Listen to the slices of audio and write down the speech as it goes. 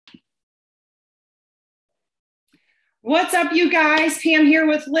What's up, you guys? Pam here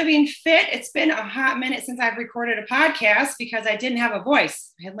with Living Fit. It's been a hot minute since I've recorded a podcast because I didn't have a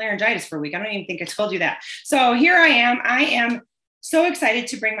voice. I had laryngitis for a week. I don't even think I told you that. So here I am. I am so excited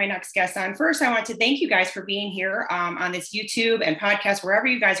to bring my next guest on. First, I want to thank you guys for being here on this YouTube and podcast, wherever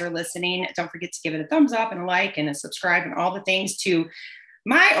you guys are listening. Don't forget to give it a thumbs up and a like and a subscribe and all the things to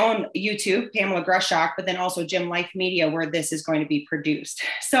my own YouTube, Pamela Grushock, but then also Gym Life Media, where this is going to be produced.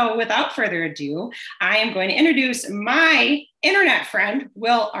 So without further ado, I am going to introduce my internet friend,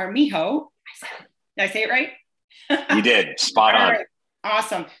 Will Armijo. Did I say it right? You did. Spot on. Right.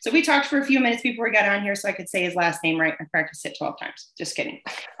 Awesome. So we talked for a few minutes before we got on here so I could say his last name right. I practiced it 12 times. Just kidding.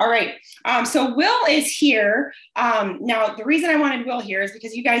 All right. So Will is here. Now, the reason I wanted Will here is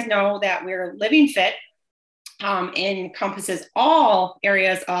because you guys know that we're Living Fit. Encompasses all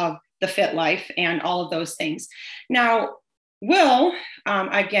areas of the fit life and all of those things. Now, Will,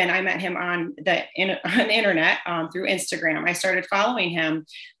 again, I met him on the internet through Instagram. I started following him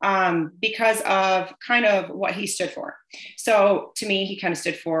because of kind of what he stood for. So to me, he kind of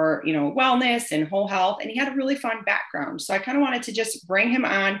stood for, wellness and whole health, and he had a really fun background. So I kind of wanted to just bring him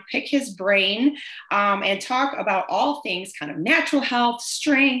on, pick his brain, and talk about all things kind of natural health,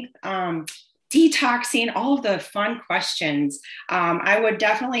 strength, detoxing, all of the fun questions. I would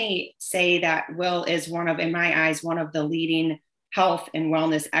definitely say that Will is in my eyes, one of the leading health and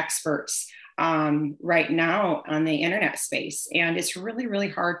wellness experts right now on the internet space. And it's really, really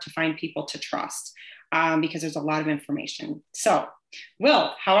hard to find people to trust because there's a lot of information. So,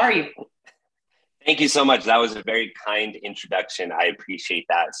 Will, how are you? Thank you so much. That was a very kind introduction. I appreciate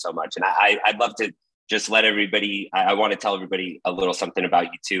that so much. And I'd love to just let everybody, I want to tell everybody a little something about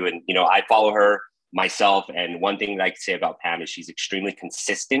you too. And, I follow her myself. And one thing that I can say about Pam is she's extremely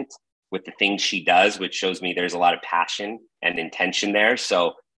consistent with the things she does, which shows me there's a lot of passion and intention there.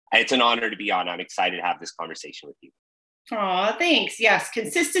 So it's an honor to be on. I'm excited to have this conversation with you. Oh, thanks. Yes.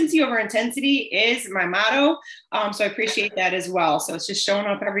 Consistency over intensity is my motto. So I appreciate that as well. So it's just showing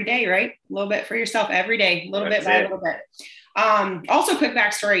up every day, right? A little bit for yourself every day, a little bit by a little bit. Also quick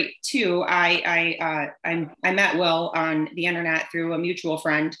backstory too. I met Will on the internet through a mutual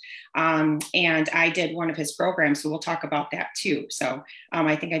friend. And I did one of his programs. So we'll talk about that too. So,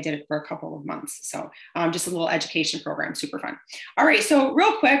 I think I did it for a couple of months. So, just a little education program, super fun. All right. So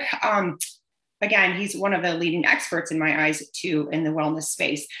real quick, again, he's one of the leading experts in my eyes too, in the wellness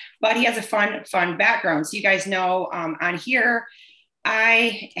space, but he has a fun background. So you guys know, on here,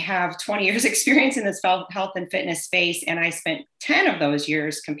 I have 20 years experience in this health and fitness space, and I spent 10 of those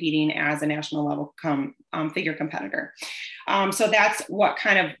years competing as a national level figure competitor. So that's what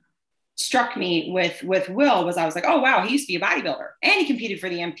kind of struck me with Will was I was like, oh, wow, he used to be a bodybuilder and he competed for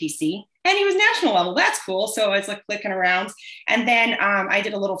the NPC and he was national level. That's cool. So I was like clicking around, and then I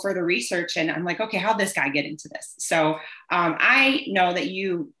did a little further research and I'm like, okay, how'd this guy get into this? So I know that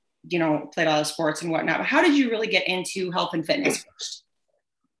you played all the sports and whatnot, but how did you really get into health and fitness first?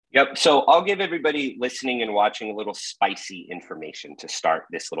 Yep. So I'll give everybody listening and watching a little spicy information to start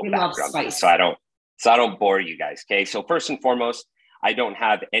this little background, so I don't bore you guys. Okay. So first and foremost, I don't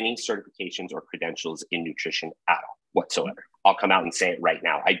have any certifications or credentials in nutrition at all whatsoever. I'll come out and say it right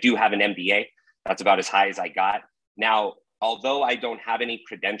now. I do have an MBA. That's about as high as I got. Now, although I don't have any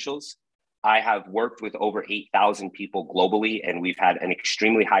credentials, I have worked with over 8,000 people globally, and we've had an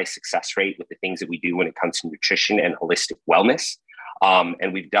extremely high success rate with the things that we do when it comes to nutrition and holistic wellness.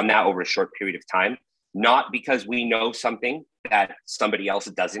 And we've done that over a short period of time, not because we know something that somebody else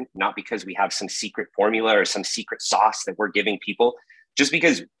doesn't, not because we have some secret formula or some secret sauce that we're giving people, just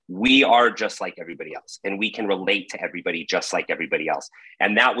because we are just like everybody else and we can relate to everybody just like everybody else.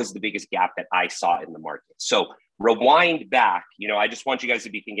 And that was the biggest gap that I saw in the market. So rewind back, I just want you guys to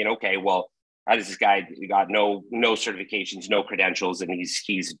be thinking, okay, well, how does this guy got no certifications, no credentials, and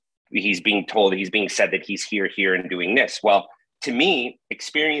he's being told, he's being said that he's here and doing this. Well, to me,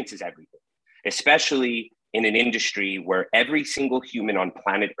 experience is everything, especially in an industry where every single human on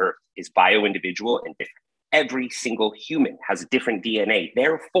planet Earth is bio-individual and different. Every single human has a different DNA.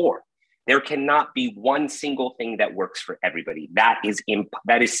 Therefore, there cannot be one single thing that works for everybody. That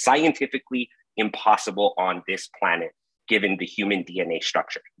is scientifically impossible on this planet, given the human DNA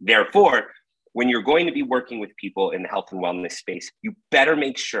structure. Therefore, when you're going to be working with people in the health and wellness space, you better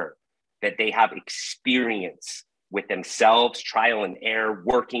make sure that they have experience with themselves, trial and error,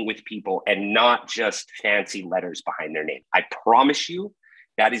 working with people, and not just fancy letters behind their name. I promise you,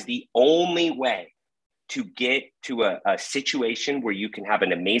 that is the only way to get to a situation where you can have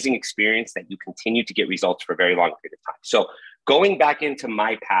an amazing experience that you continue to get results for a very long period of time. So going back into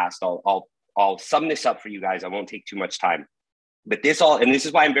my past, I'll sum this up for you guys. I won't take too much time, but this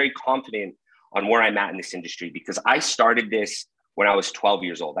is why I'm very confident on where I'm at in this industry, because I started this when I was 12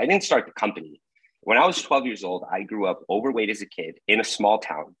 years old. I didn't start the company. When I was 12 years old, I grew up overweight as a kid in a small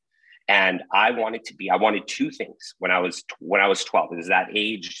town. And I wanted two things when I was 12. It was that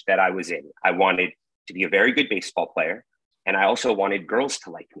age that I was in. I wanted to be a very good baseball player. And I also wanted girls to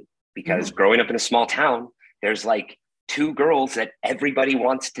like me, because growing up in a small town, there's like 2 girls that everybody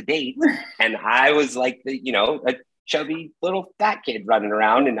wants to date. And I was like a chubby little fat kid running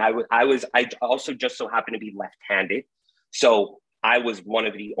around. And I also just so happened to be left-handed. So I was one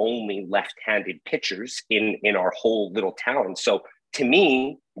of the only left-handed pitchers in our whole little town. So to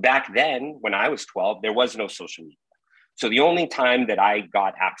me, back then, when I was 12, there was no social media. So the only time that I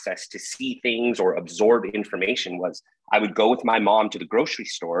got access to see things or absorb information was I would go with my mom to the grocery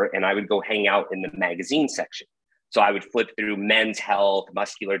store and I would go hang out in the magazine section. So I would flip through Men's Health,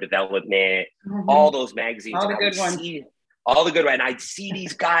 Muscular Development, all those magazines. All the good ones. All the good ones. And I'd see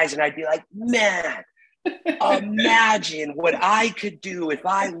these guys and I'd be like, man, imagine what I could do if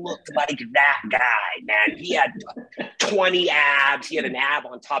I looked like that guy, man. He had 20 abs. He had an ab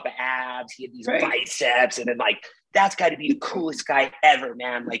on top of abs. He had these biceps. And then that's got to be the coolest guy ever,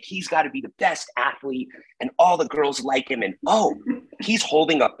 man. Like, he's got to be the best athlete and all the girls like him. And, he's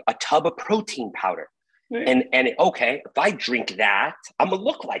holding up a tub of protein powder. And okay, if I drink that, I'm going to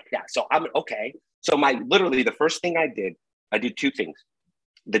look like that. So I'm okay. So literally the first thing I did 2 things.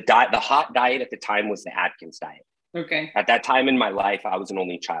 The hot diet at the time was the Atkins diet. Okay. At that time in my life, I was an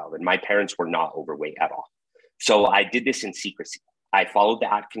only child and my parents were not overweight at all. So I did this in secrecy. I followed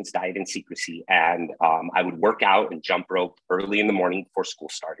the Atkins diet in secrecy, and I would work out and jump rope early in the morning before school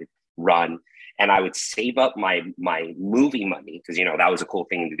started, run. And I would save up my movie money, because, that was a cool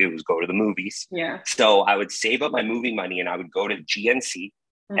thing to do, was go to the movies. Yeah. So I would save up my movie money and I would go to GNC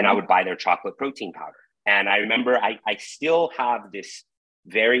and I would buy their chocolate protein powder. And I remember I still have this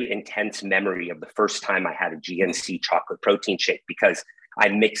very intense memory of the first time I had a GNC chocolate protein shake, because I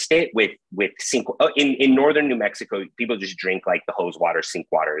mixed it with sink. In northern New Mexico, people just drink like the hose water, sink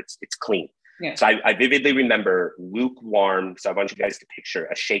water. It's clean. Yeah. So I vividly remember lukewarm. So I want you guys to picture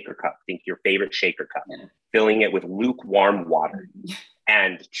a shaker cup. Think your favorite shaker cup, filling it with lukewarm water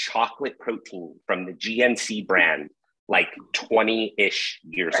and chocolate protein from the GNC brand, like 20-ish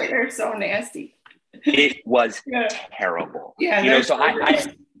years ago. They're so nasty. It was terrible. Yeah. So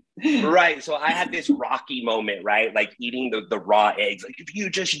so I had this Rocky moment, right? Like eating the raw eggs. Like, if you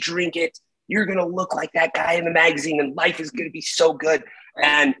just drink it, you're going to look like that guy in the magazine and life is going to be so good. Right.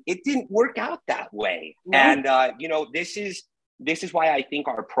 And it didn't work out that way. No. And, this is why I think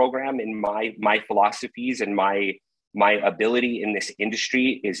our program and my philosophies and my ability in this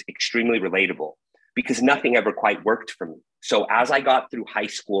industry is extremely relatable, because nothing ever quite worked for me. So as I got through high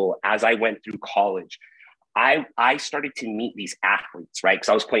school, as I went through college, I started to meet these athletes, right? Because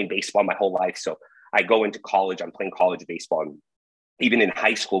I was playing baseball my whole life. So I go into college, I'm playing college baseball. And even in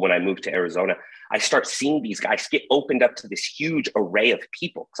high school, when I moved to Arizona, I start seeing these guys get opened up to this huge array of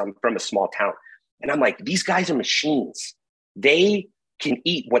people, because I'm from a small town. And I'm like, these guys are machines. They can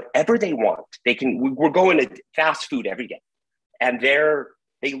eat whatever they want. We're going to fast food every day. And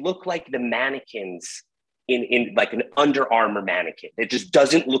they look like the mannequins in like an Under Armour mannequin. It just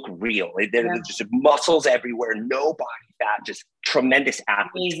doesn't look real. They're just muscles everywhere, no body fat, just tremendous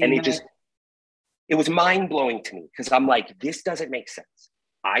athletes. Amazing, and it was mind-blowing to me, because I'm like, this doesn't make sense.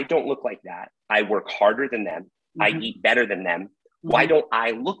 I don't look like that. I work harder than them. I eat better than them. Why don't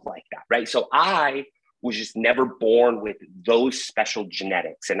I look like that, right? So I was just never born with those special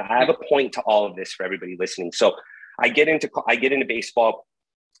genetics. And I have a point to all of this for everybody listening. So I get into baseball.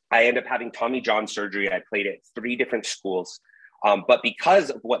 I end up having Tommy John surgery. I played at 3 different schools. But because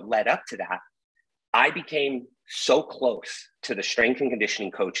of what led up to that, I became so close to the strength and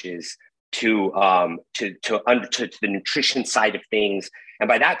conditioning coaches, to the nutrition side of things. And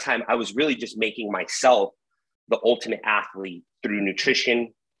by that time, I was really just making myself the ultimate athlete through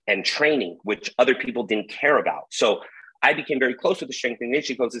nutrition and training, which other people didn't care about. So I became very close with the strength and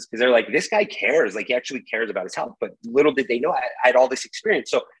conditioning coaches, because they're like, this guy cares. Like, he actually cares about his health. But little did they know I had all this experience.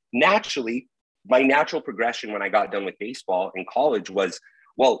 So naturally, my natural progression when I got done with baseball in college was,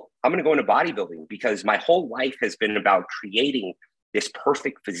 well, I'm going to go into bodybuilding, because my whole life has been about creating this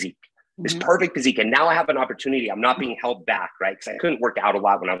perfect physique. And now I have an opportunity. I'm not being held back, right? Because I couldn't work out a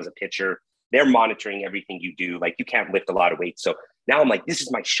lot when I was a pitcher. They're monitoring everything you do. Like, you can't lift a lot of weight. So now I'm like, this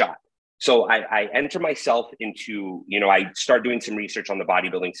is my shot. So I enter myself into, I start doing some research on the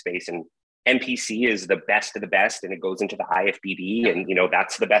bodybuilding space, and NPC is the best of the best, and it goes into the IFBB, and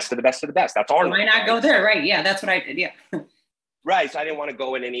that's the best of the best of the best. That's our. Why not go there, right? Yeah, that's what I did. Yeah. Right. So I didn't want to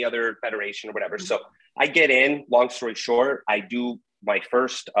go in any other federation or whatever. So I get in. Long story short, I do my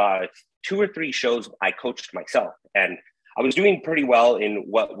first 2 or 3 shows I coached myself, and I was doing pretty well in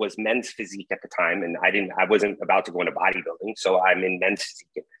what was men's physique at the time. And I wasn't about to go into bodybuilding. So I'm in men's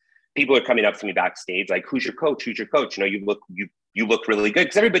physique. People are coming up to me backstage, like, who's your coach? Who's your coach? You know, you look really good.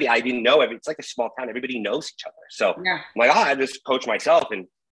 Cause everybody, I didn't know, it's like a small town. Everybody knows each other. So yeah. I'm like, I just coach myself. And,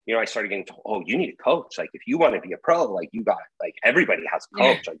 you know, I started getting told, oh, you need a coach. Like, if you want to be a pro, like, you got, like, everybody has a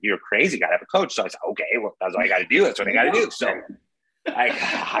coach. Like, you're crazy. You got to have a coach. So I was like, okay, well, that's what I got to do. That's what I got to do. So I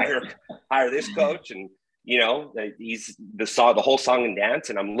hire this coach, and, you know, he's the whole song and dance.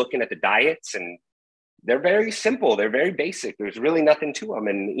 And I'm looking at the diets, and they're very simple. They're very basic. There's really nothing to them.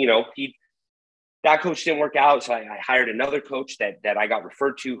 And, you know, that coach didn't work out. So I hired another coach that I got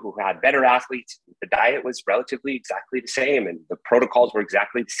referred to, who had better athletes. The diet was relatively exactly the same, and the protocols were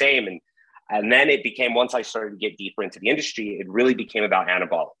exactly the same. And then it became, once I started to get deeper into the industry, it really became about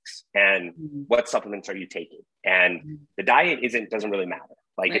anabolics and what supplements are you taking? And the diet doesn't really matter.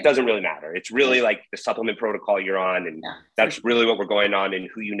 Like, it doesn't really matter. It's really like the supplement protocol you're on. And that's really what we're going on, and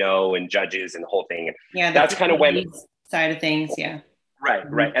who you know, and judges, and the whole thing. And that's kind of when side of things. Yeah.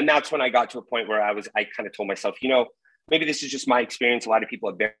 Right. And that's when I got to a point where I kind of told myself, you know, maybe this is just my experience. A lot of people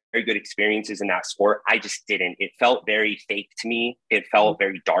have very, very good experiences in that sport. I just didn't. It felt very fake to me. It felt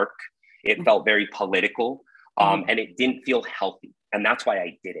very dark. It felt very political, and it didn't feel healthy. And that's why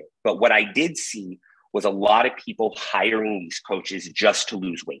I did it. But what I did see was a lot of people hiring these coaches just to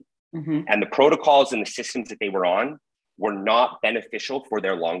lose weight. And the protocols and the systems that they were on were not beneficial for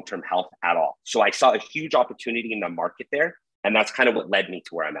their long-term health at all. So I saw a huge opportunity in the market there. And that's kind of what led me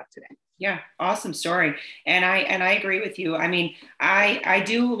to where I'm at today. Yeah. Awesome story. And I agree with you. I mean, I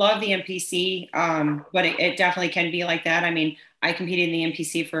do love the NPC, but it definitely can be like that. I mean, I competed in the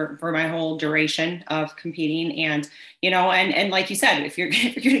NPC for my whole duration of competing, and, you know, and like you said, if you're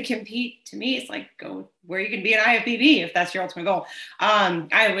going to compete, to me, it's like, go where you can be an IFBB if that's your ultimate goal.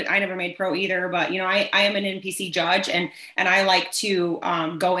 I never made pro either, but, you know, I am an NPC judge, and I like to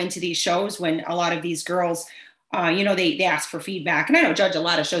go into these shows when a lot of these girls, you know, they ask for feedback, and I don't judge a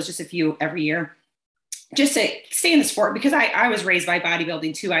lot of shows, just a few every year, just to stay in the sport, because I was raised by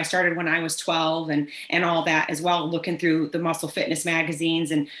bodybuilding too. I started when I was 12 and all that as well, looking through the muscle fitness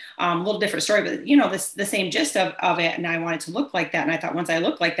magazines, and a little different story, but, you know, the same gist of it. And I wanted to look like that. And I thought, once I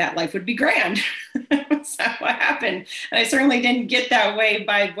looked like that, life would be grand. That's not what happened. And I certainly didn't get that way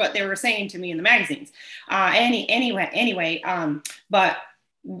by what they were saying to me in the magazines. Anyway, but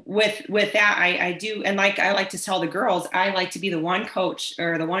with that, I do. And like, I like to tell the girls, I like to be the one coach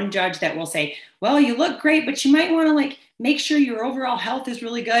or the one judge that will say, well, you look great, but you might want to, like, make sure your overall health is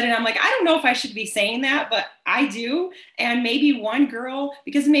really good. And I'm like, I don't know if I should be saying that, but I do. And maybe one girl,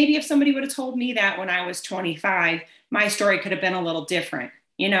 because maybe if somebody would have told me that when I was 25, my story could have been a little different.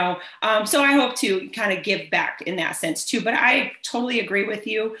 You know, so I hope to kind of give back in that sense too. But I totally agree with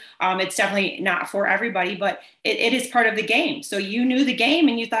you. It's definitely not for everybody, but it is part of the game. So you knew the game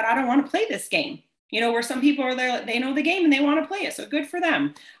and you thought, I don't want to play this game. You know, where some people are there, they know the game and they want to play it. So good for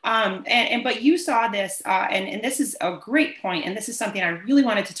them. But you saw this, and this is a great point. And this is something I really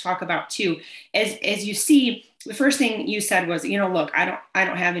wanted to talk about too, as you see. The first thing you said was, you know, look, I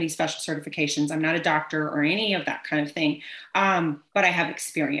don't have any special certifications. I'm not a doctor or any of that kind of thing. But I have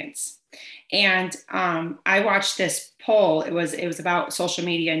experience. And I watched this poll. It was about social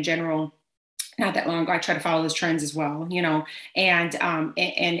media in general. Not that long ago. I try to follow those trends as well, you know, and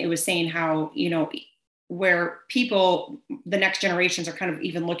it was saying how, you know, where people, the next generations are kind of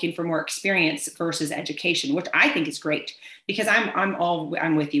even looking for more experience versus education, which I think is great, because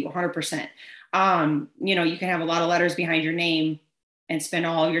I'm with you 100%. You know, you can have a lot of letters behind your name and spend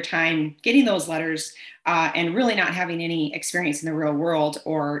all your time getting those letters, and really not having any experience in the real world,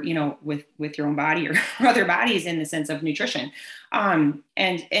 or, you know, with your own body or other bodies in the sense of nutrition. And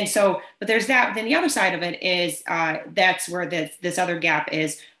so, but there's that. Then the other side of it is, that's where this other gap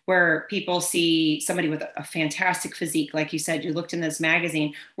is, where people see somebody with a fantastic physique. Like you said, you looked in this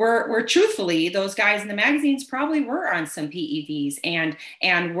magazine where truthfully, those guys in the magazines probably were on some PEDs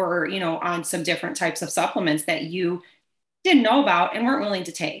and were, you know, on some different types of supplements that you didn't know about and weren't willing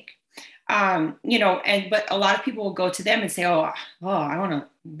to take. You know, but a lot of people will go to them and say, oh, I want to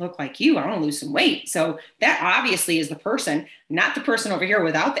look like you. I want to lose some weight. So that obviously is the person, not the person over here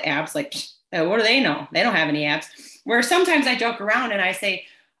without the abs. Like, what do they know? They don't have any abs. Where sometimes I joke around and I say,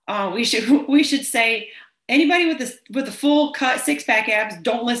 we should say, anybody with the full cut 6-pack abs,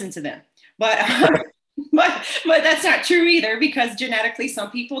 don't listen to them. But but that's not true either, because genetically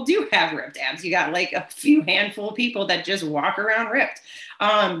some people do have ripped abs. You got like a few handful of people that just walk around ripped.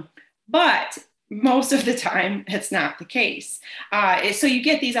 But most of the time, it's not the case. So you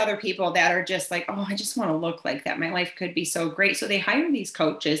get these other people that are just like, oh, I just want to look like that. My life could be so great. So they hire these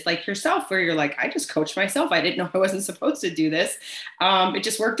coaches like yourself, where you're like, I just coached myself. I didn't know I wasn't supposed to do this. It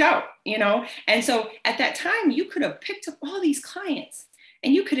just worked out, you know? And so at that time, you could have picked up all these clients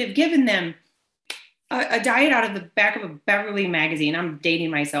and you could have given them a diet out of the back of a Beverly magazine. I'm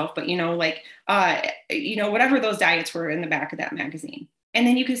dating myself, but whatever those diets were in the back of that magazine. And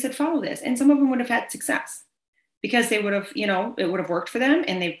then you could have said, follow this. And some of them would have had success because they would have, it would have worked for them,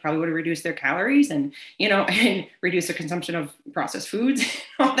 and they probably would have reduced their calories and, and reduced their consumption of processed foods,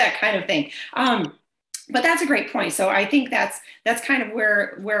 all that kind of thing. But that's a great point. So I think that's kind of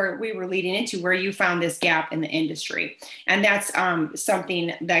where we were leading into, where you found this gap in the industry. And that's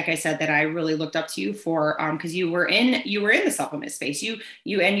something, like I said, that I really looked up to you for, because you were in the supplement space. You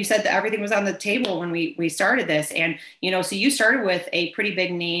said that everything was on the table when we started this. And, so you started with a pretty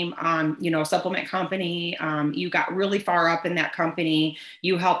big name, supplement company. You got really far up in that company.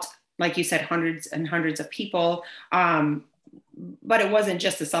 You helped, like you said, hundreds and hundreds of people. But it wasn't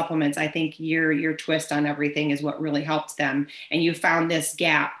just the supplements. I think your twist on everything is what really helped them. And you found this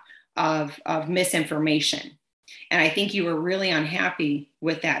gap of misinformation. And I think you were really unhappy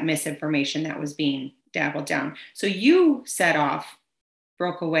with that misinformation that was being dabbled down. So you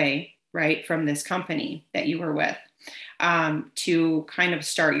broke away, right, from this company that you were with, to kind of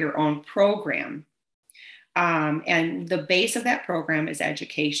start your own program. And the base of that program is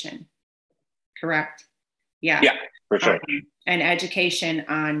education, correct? Yeah. Yeah, for sure. And education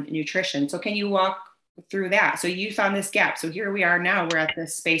on nutrition. So can you walk through that? So you found this gap. So here we are now. We're at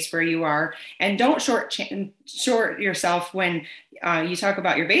this space where you are, and don't short yourself when you talk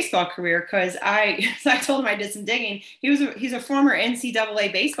about your baseball career. Because I told him I did some digging. He's a former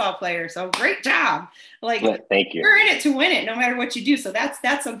NCAA baseball player. So great job. Like, thank you. You're in it to win it, no matter what you do. So that's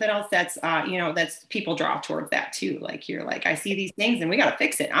something else that's that's people draw towards that too. Like you're like, I see these things and we got to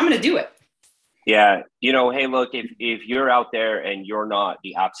fix it. I'm going to do it. Yeah. Hey, look, if you're out there and you're not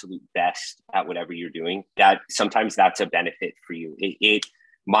the absolute best at whatever you're doing, that sometimes that's a benefit for you.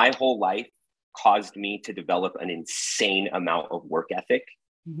 My whole life caused me to develop an insane amount of work ethic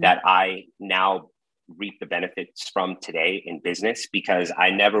that I now reap the benefits from today in business, because I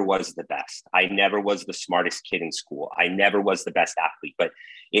never was the best. I never was the smartest kid in school. I never was the best athlete, but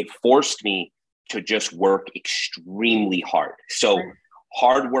it forced me to just work extremely hard. So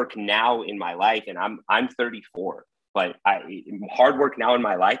hard work now in my life, and I'm 34, but hard work now in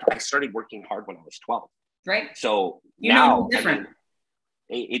my life, I started working hard when I was 12. Right. So now different.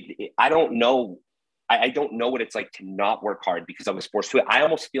 I don't know. I don't know what it's like to not work hard because I was forced to it. I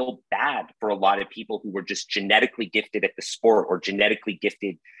almost feel bad for a lot of people who were just genetically gifted at the sport or genetically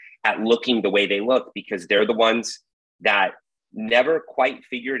gifted at looking the way they look, because they're the ones that never quite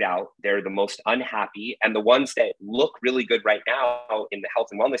figured out. They're the most unhappy, and the ones that look really good right now in the health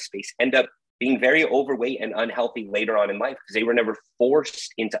and wellness space end up being very overweight and unhealthy later on in life because they were never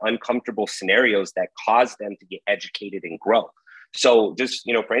forced into uncomfortable scenarios that caused them to get educated and grow. So just,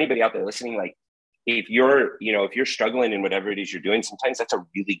 for anybody out there listening, like if you're struggling in whatever it is you're doing, sometimes that's a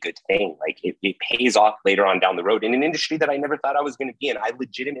really good thing. Like it pays off later on down the road in an industry that I never thought I was going to be in. I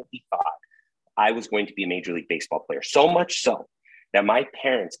legitimately thought I was going to be a Major League Baseball player. So much so that my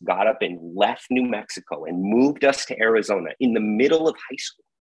parents got up and left New Mexico and moved us to Arizona in the middle of high school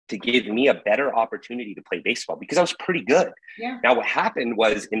to give me a better opportunity to play baseball because I was pretty good. Yeah. Now, what happened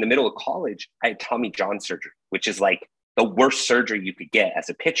was in the middle of college, I had Tommy John surgery, which is like the worst surgery you could get as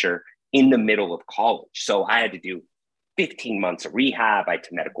a pitcher in the middle of college. So I had to do 15 months of rehab. I had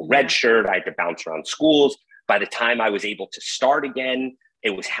to medical red shirt. I had to bounce around schools. By the time I was able to start again, it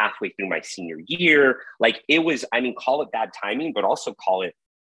was halfway through my senior year. Like it was, call it bad timing, but also call it,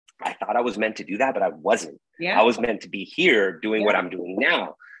 I thought I was meant to do that, but I wasn't. Yeah. I was meant to be here doing what I'm doing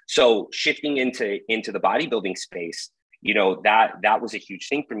now. So shifting into the bodybuilding space, that was a huge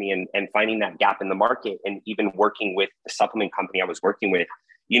thing for me, and finding that gap in the market, and even working with the supplement company I was working with,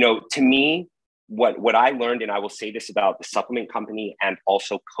 to me, what I learned, and I will say this about the supplement company and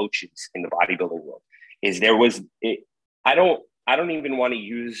also coaches in the bodybuilding world, is I don't even want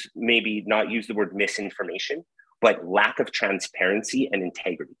to not use the word misinformation, but lack of transparency and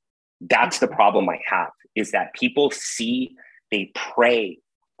integrity. That's the problem I have, is that people they prey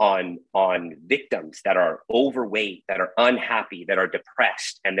on victims that are overweight, that are unhappy, that are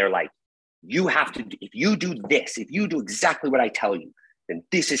depressed. And they're like, if you do this, if you do exactly what I tell you, then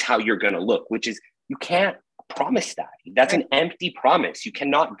this is how you're going to look, which is, you can't promise that. That's an empty promise. You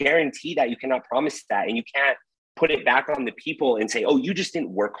cannot guarantee that. You cannot promise that. And you can't put it back on the people and say, oh, you just didn't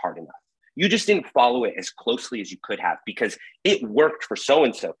work hard enough. You just didn't follow it as closely as you could have because it worked for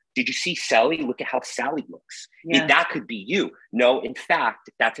so-and-so. Did you see Sally? Look at how Sally looks. Yeah. That could be you. No, in fact,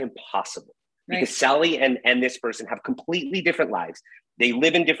 that's impossible because Sally and this person have completely different lives. They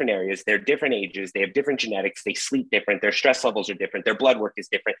live in different areas. They're different ages. They have different genetics. They sleep different. Their stress levels are different. Their blood work is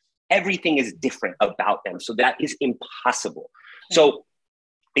different. Everything is different about them. So that is impossible. So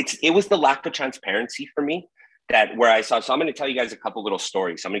it was the lack of transparency for me that where I saw. So I'm going to tell you guys a couple little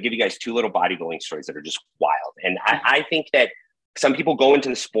stories. So I'm going to give you guys 2 little bodybuilding stories that are just wild. And I think that some people go into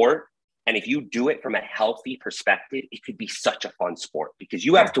the sport, and if you do it from a healthy perspective, it could be such a fun sport because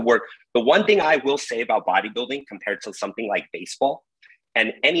you have to work. The one thing I will say about bodybuilding compared to something like baseball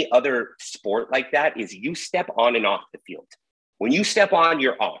and any other sport like that is you step on and off the field. When you step on,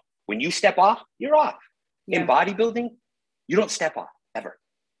 you're on. When you step off, you're off. In bodybuilding, you don't step off ever.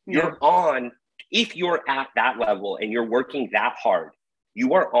 You're on. If you're at that level and you're working that hard,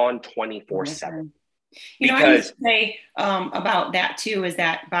 you are on 24/7. You know, I used to say about that too, is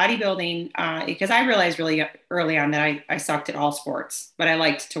that bodybuilding, because I realized really early on that I sucked at all sports, but I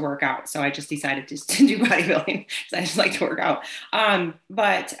liked to work out. So I just decided to do bodybuilding because I just like to work out.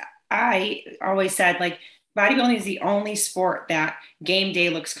 But I always said, like, bodybuilding is the only sport that game day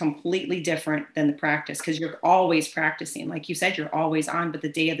looks completely different than the practice because you're always practicing. Like you said, you're always on, but the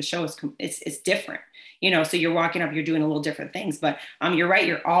day of the show it's different. You know, so you're walking up, you're doing a little different things, but you're right,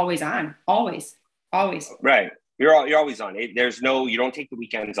 you're always on, always. Right. You're always on it. You don't take the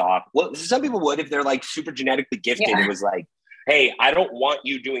weekends off. Well, some people would if they're like super genetically gifted. It was like, hey, I don't want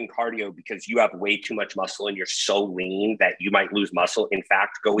you doing cardio because you have way too much muscle and you're so lean that you might lose muscle. In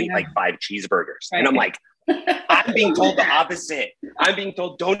fact, go eat like 5 cheeseburgers. Right. And I'm like, I'm being told the opposite. I'm being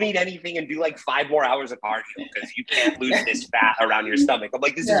told don't eat anything and do like 5 more hours of cardio because you can't lose this fat around your stomach. I'm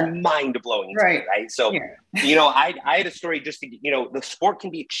like, this is mind blowing. Right. So, you know, I had a story just to, you know, the sport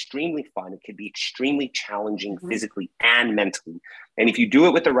can be extremely fun. It can be extremely challenging physically and mentally. And if you do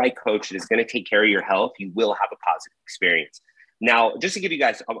it with the right coach that is going to take care of your health, you will have a positive experience. Now, just to give you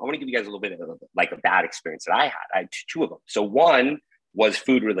guys, I want to give you guys a little bit of like a bad experience that I had. I had 2 of them. So one was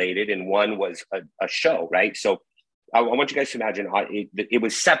food related and one was a show, right? So I want you guys to imagine it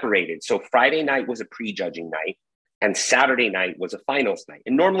was separated. So Friday night was a prejudging night and Saturday night was a finals night.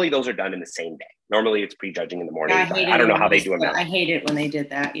 And normally those are done in the same day. Normally it's prejudging in the morning. I don't know how they do them now. I hate it when they did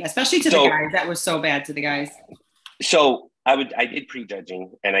that. Yeah, especially to the guys. That was so bad to the guys. So I did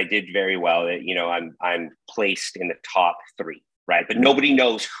prejudging and I did very well. You know, I'm placed in the top 3. Right. But nobody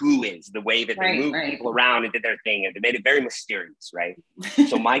knows who is the way that they moved people around and did their thing. And they made it very mysterious. Right.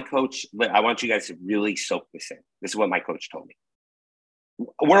 So my coach, I want you guys to really soak this in. This is what my coach told me.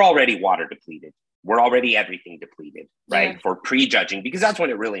 We're already water depleted. We're already everything depleted. Right. For prejudging, because that's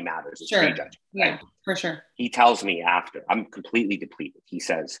when it really matters. It's prejudging. Yeah, for sure. He tells me after I'm completely depleted. He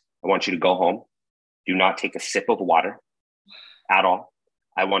says, I want you to go home. Do not take a sip of water at all.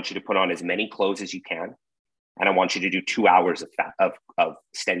 I want you to put on as many clothes as you can. And I want you to do 2 hours of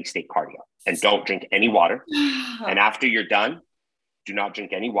steady state cardio and don't drink any water. And after you're done, do not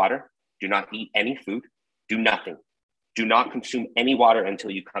drink any water. Do not eat any food. Do nothing. Do not consume any water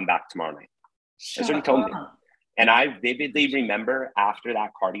until you come back tomorrow night. That's what he told me. And I vividly remember after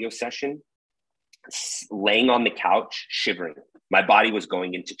that cardio session, laying on the couch, shivering. My body was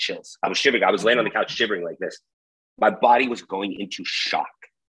going into chills. I was shivering. I was laying on the couch, shivering like this. My body was going into shock.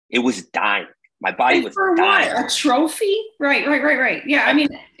 It was dying. My body was dying. What? A trophy? Right. Yeah. I mean,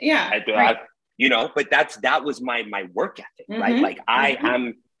 yeah. You know, but that was my work ethic, right? Like I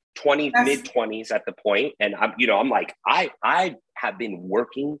am mid-20s at the point, and I'm like, I have been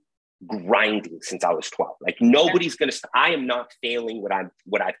working, grinding since I was 12. Like nobody's gonna. I am not failing what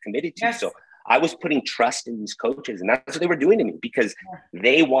I've committed to. So I was putting trust in these coaches, and that's what they were doing to me because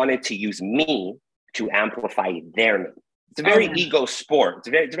they wanted to use me to amplify their name. It's a very ego sport.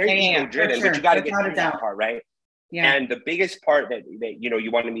 It's very ego driven, but you got to get to that part, right? Yeah. And the biggest part that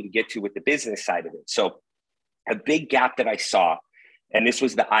you wanted me to get to with the business side of it. So a big gap that I saw, and this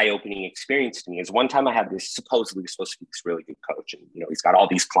was the eye-opening experience to me, is one time I had this supposedly supposed to be this really good coach, and he's got all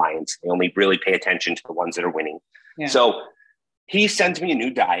these clients. They only really pay attention to the ones that are winning. Yeah. So he sends me a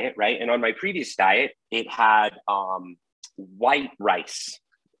new diet, right? And on my previous diet, it had white rice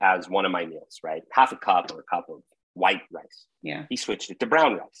as one of my meals, right? Half a cup or a cup of white rice. Yeah. He switched it to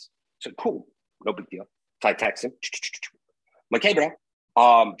brown rice. So cool, no big deal. So I text him. I'm like, hey,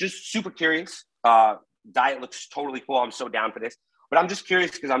 bro, just super curious. Diet looks totally cool. I'm so down for this. But I'm just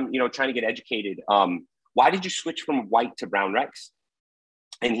curious because I'm, trying to get educated. Why did you switch from white to brown rice?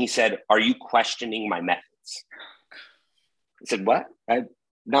 And he said, are you questioning my methods? I said, what? I'm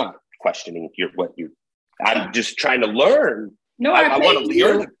not questioning I'm just trying to learn. No, I want to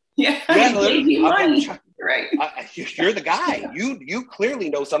learn. Yeah, literally. Right. You're the guy. You clearly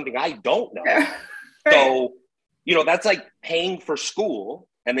know something I don't know. Yeah. Right. So, that's like paying for school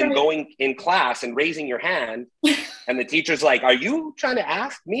and then going in class and raising your hand. And the teacher's like, are you trying to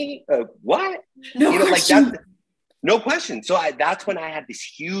ask me what? No question. Like that. No question. So that's when I had this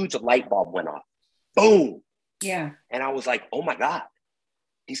huge light bulb went off. Boom. Yeah. And I was like, oh my God,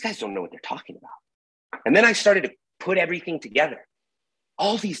 these guys don't know what they're talking about. And then I started to put everything together.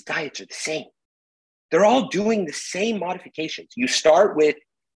 All these diets are the same. They're all doing the same modifications. You start with,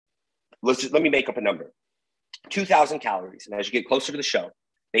 let me make up a number, 2,000 calories. And as you get closer to the show,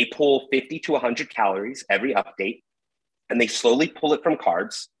 they pull 50 to 100 calories every update, and they slowly pull it from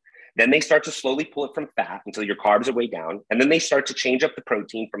carbs. Then they start to slowly pull it from fat until your carbs are way down. And then they start to change up the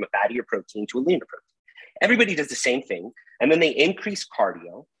protein from a fattier protein to a leaner protein. Everybody does the same thing. And then they increase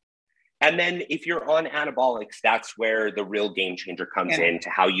cardio. And then if you're on anabolics, that's where the real game changer comes in to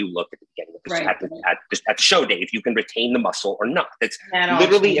how you look at the beginning of the, at the show day, if you can retain the muscle or not. That's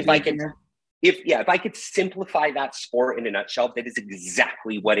literally, if I could simplify that sport in a nutshell, that is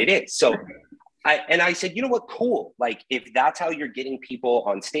exactly what it is. So I said, you know what, cool. Like if that's how you're getting people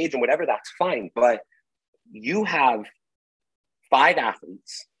on stage and whatever, that's fine. But you have 5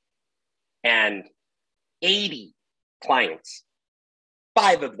 athletes and 80 clients.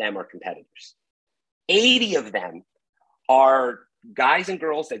 5 of them are competitors. 80 of them are guys and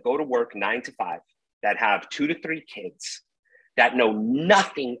girls that go to work 9 to 5, that have 2 to 3 kids, that know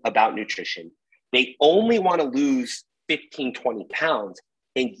nothing about nutrition. They only want to lose 15, 20 pounds.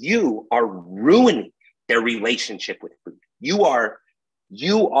 And you are ruining their relationship with food. You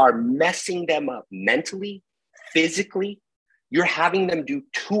are messing them up mentally, physically. You're having them do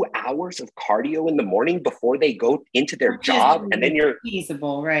 2 hours of cardio in the morning before they go into their job. And then you're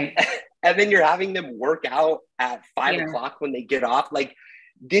feasible, right? And then you're having them work out at 5 o'clock when they get off. Like,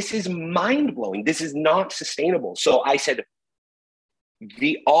 this is mind blowing. This is not sustainable. So I said,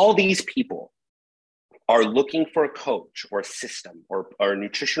 all these people are looking for a coach or a system or a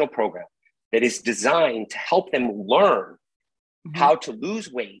nutritional program that is designed to help them learn how to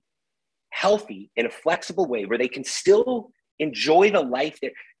lose weight healthy in a flexible way where they can still enjoy the life.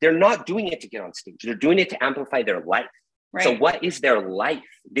 They're not doing it to get on stage. They're doing it to amplify their life. Right. So what is their life?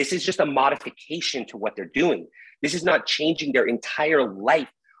 This is just a modification to what they're doing. This is not changing their entire life.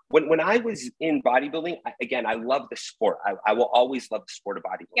 When I was in bodybuilding, I love the sport. I will always love the sport of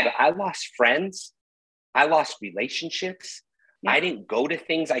bodybuilding. Yeah. But I lost friends. I lost relationships. Yeah. I didn't go to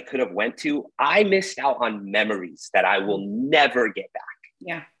things I could have went to. I missed out on memories that I will never get back.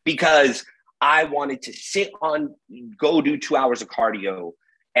 Yeah. Because I wanted to go do 2 hours of cardio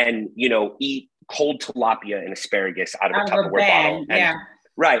and, eat cold tilapia and asparagus out of a Tupperware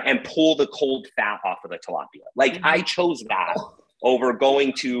bottle. And pull the cold fat off of the tilapia. Like I chose that over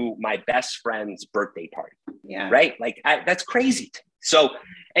going to my best friend's birthday party. Yeah. Right. Like that's crazy to me. So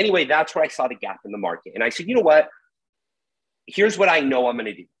anyway, that's where I saw the gap in the market. And I said, you know what? Here's what I know I'm going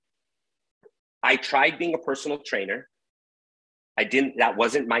to do. I tried being a personal trainer. That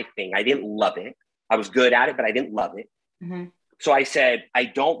wasn't my thing. I didn't love it. I was good at it, but I didn't love it. Mm-hmm. So I said, I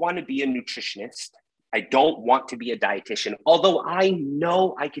don't want to be a nutritionist. I don't want to be a dietitian, although I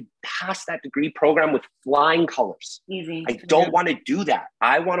know I could pass that degree program with flying colors. Easy. I don't want to do that.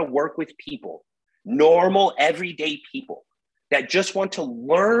 I want to work with people, normal, everyday people that just want to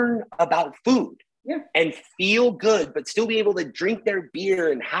learn about food and feel good, but still be able to drink their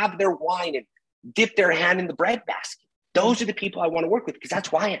beer and have their wine and dip their hand in the bread basket. Those are the people I want to work with because that's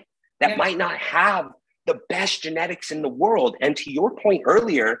who I am. That might not have the best genetics in the world. And to your point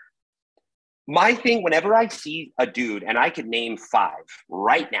earlier, my thing, whenever I see a dude, and I could name 5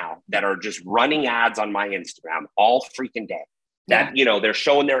 right now that are just running ads on my Instagram all freaking day, that, they're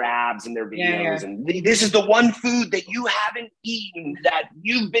showing their abs and their videos. And this is the one food that you haven't eaten that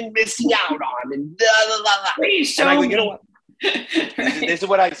you've been missing out on. And blah, blah, blah, blah. Please show and I go, me. you know what? This is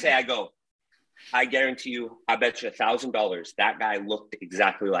what I say. I go, I guarantee you, I bet you $1,000 that guy looked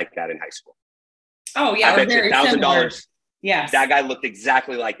exactly like that in high school. Oh, yeah. I bet you $1,000. Yes. That guy looked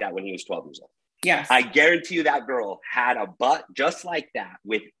exactly like that when he was 12 years old. Yes. I guarantee you that girl had a butt just like that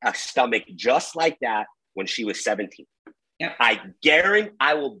with a stomach just like that when she was 17. Yeah. I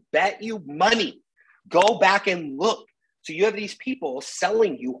will bet you money. Go back and look. So you have these people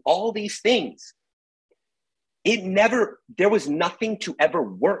selling you all these things. There was nothing to ever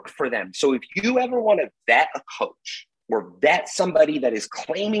work for them. So if you ever want to vet a coach or vet somebody that is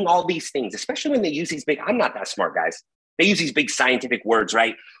claiming all these things, especially when they use these I'm not that smart, guys. They use these big scientific words,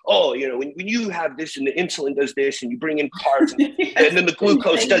 right? Oh, when you have this and the insulin does this and you bring in carbs and then the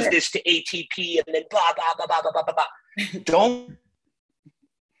glucose does this to ATP and then blah, blah, blah, blah, blah, blah, blah.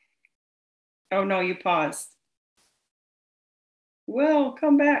 Oh no, you paused. Will,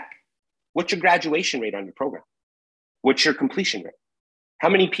 come back. What's your graduation rate on your program? What's your completion rate? How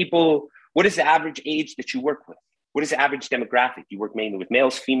many people, what is the average age that you work with? What is the average demographic? You work mainly with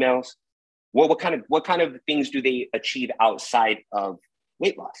males, females? What kind of things do they achieve outside of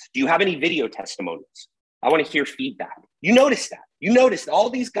weight loss? Do you have any video testimonials? I want to hear feedback. You notice that. You notice all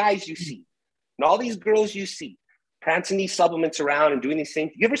these guys you see and all these girls you see prancing these supplements around and doing these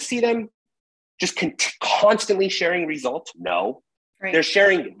things. You ever see them just constantly sharing results? No. Right. They're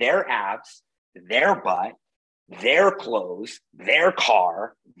sharing their abs, their butt, their clothes, their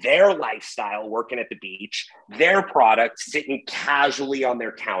car, their lifestyle, working at the beach, their products sitting casually on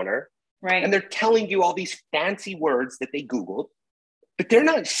their counter. Right. And they're telling you all these fancy words that they Googled, but they're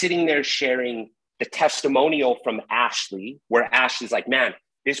not sitting there sharing the testimonial from Ashley, where Ashley's like, man,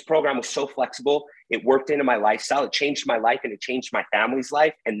 this program was so flexible. It worked into my lifestyle. It changed my life and it changed my family's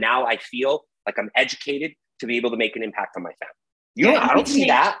life. And now I feel like I'm educated to be able to make an impact on my family. I don't see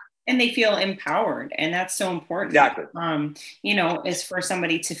that. And they feel empowered. And that's so important. Exactly. Is for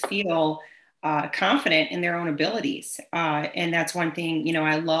somebody to feel confident in their own abilities. And that's one thing,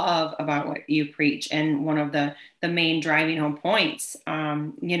 I love about what you preach. And one of the main driving home points,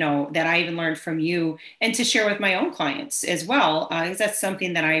 that I even learned from you and to share with my own clients as well, because that's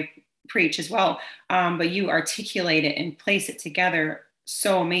something that I preach as well. But you articulate it and place it together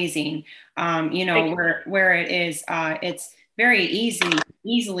so amazing. Where it is, it's very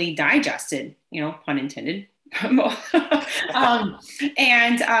easily digested, pun intended.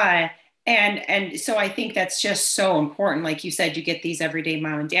 And so I think that's just so important. Like you said, you get these everyday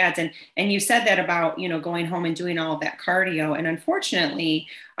mom and dads, and you said that about, going home and doing all of that cardio. And unfortunately,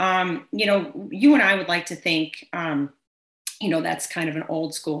 you and I would like to think, that's kind of an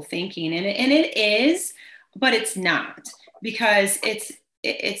old school thinking, and it is, but it's not, because it's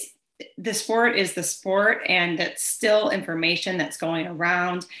the sport is the sport, and that's still information that's going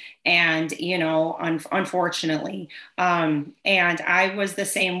around. And, unfortunately, and I was the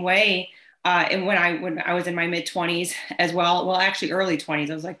same way. And when I was in my mid 20s as well, actually early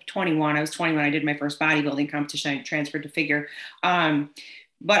 20s, I was like 21. I was 20 when I did my first bodybuilding competition. I transferred to figure.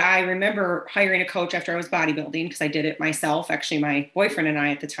 But I remember hiring a coach after I was bodybuilding, because I did it myself. Actually, my boyfriend and I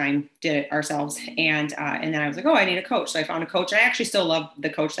at the time did it ourselves. And then I was like, oh, I need a coach. So I found a coach. I actually still love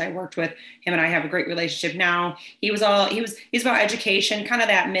the coach that I worked with. Him and I have a great relationship now. He's about education, kind of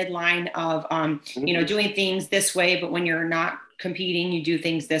that midline of, doing things this way, but when you're not competing, you do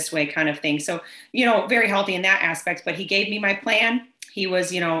things this way kind of thing. So, very healthy in that aspect. But he gave me my plan. He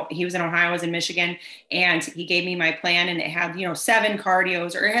was in Ohio, I was in Michigan, and he gave me my plan, and it had, 7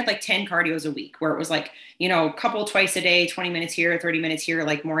 cardios, or it had like 10 cardios a week, where it was like, a couple twice a day, 20 minutes here, 30 minutes here,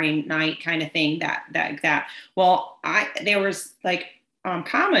 like morning, night kind of thing, that. Well, there was like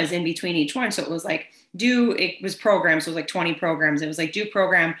commas in between each one. So it was like, it was programs. So it was like 20 programs. It was like, do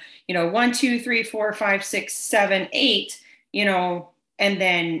program, 1, 2, 3, 4, 5, 6, 7, 8, and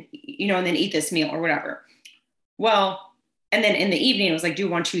then, and then eat this meal or whatever. Well, and then in the evening, it was like, do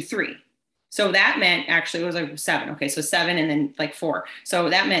 1, 2, 3. So that meant, actually, it was like 7. Okay. So 7 and then like 4. So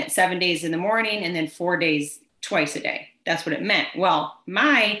that meant 7 days in the morning and then 4 days twice a day. That's what it meant. Well,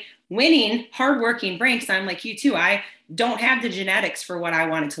 my winning, hardworking brain, because I'm like you too, I don't have the genetics for what I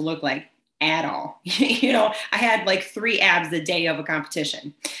want it to look like at all. I had like 3 abs the day of a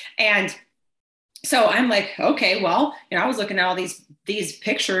competition. And so I'm like, okay, well, I was looking at all these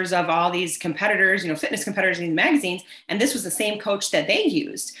pictures of all these competitors, fitness competitors in magazines, and this was the same coach that they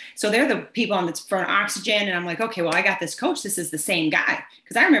used. So they're the people on the front oxygen, and I'm like, okay, well, I got this coach. This is the same guy,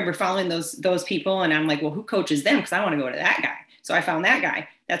 because I remember following those people, and I'm like, well, who coaches them? Because I want to go to that guy. So I found that guy.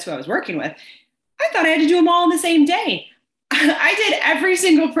 That's who I was working with. I thought I had to do them all in the same day. I did every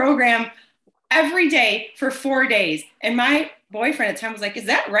single program every day for 4 days, and my boyfriend at the time was like, is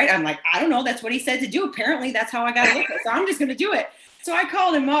that right? I'm like, I don't know. That's what he said to do. Apparently that's how I got to look at it. So I'm just going to do it. So I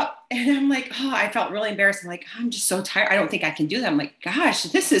called him up, and I'm like, oh, I felt really embarrassed. I'm like, I'm just so tired. I don't think I can do that. I'm like, gosh,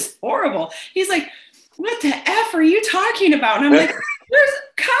 this is horrible. He's like, what the F are you talking about? And I'm like, there's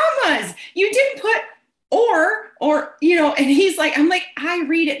commas. You didn't put or, and he's like, I'm like, I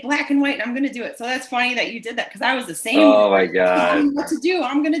read it black and white, and I'm going to do it. So that's funny that you did that, because I was the same. Oh my God. I don't know what to do.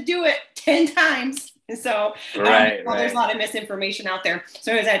 I'm going to do it 10 times. So there's a lot of misinformation out there.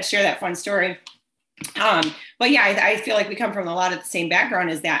 So I had to share that fun story. But yeah, I feel like we come from a lot of the same background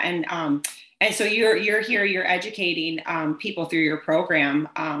as that. And so you're here, you're educating people through your program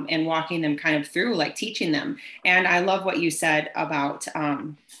and walking them kind of through, like teaching them. And I love what you said about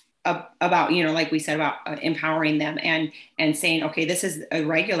like we said, about empowering them and saying, okay, this is a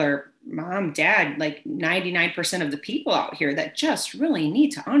regular mom, dad, like 99% of the people out here that just really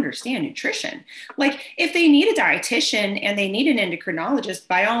need to understand nutrition. Like if they need a dietitian and they need an endocrinologist,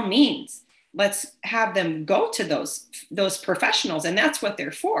 by all means, let's have them go to those professionals. And that's what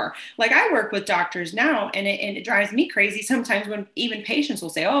they're for. Like I work with doctors now, and it drives me crazy sometimes when even patients will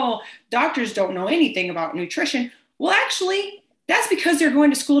say, oh, doctors don't know anything about nutrition. Well, actually, that's because they're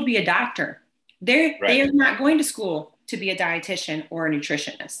going to school to be a doctor. They are not going to school to be a dietitian or a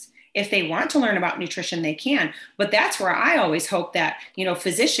nutritionist. If they want to learn about nutrition, they can. But that's where I always hope that,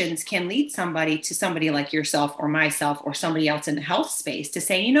 physicians can lead somebody to somebody like yourself or myself or somebody else in the health space to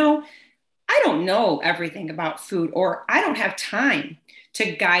say, I don't know everything about food, or I don't have time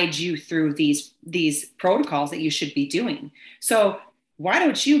to guide you through these protocols that you should be doing. So why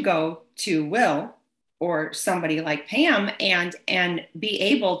don't you go to Will or somebody like Pam and be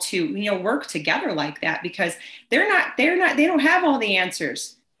able to, work together like that, because they don't have all the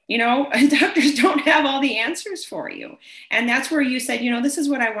answers. Doctors don't have all the answers for you. And that's where you said, this is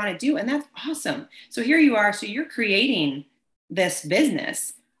what I want to do. And that's awesome. So here you are. So you're creating this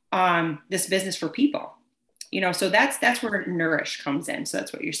business for people, so that's where nrish comes in. So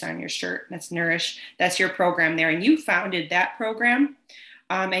that's what you're saying on your shirt. That's nrish. That's your program there. And you founded that program.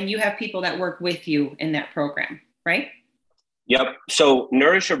 And you have people that work with you in that program, right? Yep. So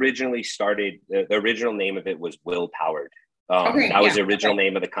nrish originally started, the original name of it was Will Powered. That was the original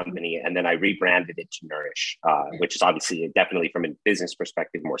name of the company. And then I rebranded it to nrish, which is obviously definitely from a business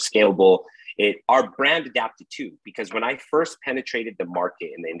perspective, more scalable. Our brand adapted too, because when I first penetrated the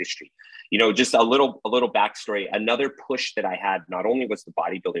market in the industry, just a little backstory, another push that I had, not only was the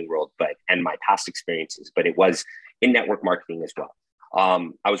bodybuilding world, and my past experiences, but it was in network marketing as well.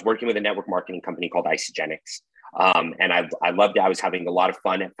 I was working with a network marketing company called Isogenics. And I loved it. I was having a lot of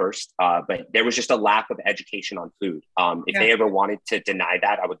fun at first, but there was just a lack of education on food. If they ever wanted to deny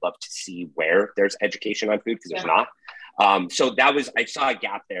that, I would love to see where there's education on food, because there's not. So I saw a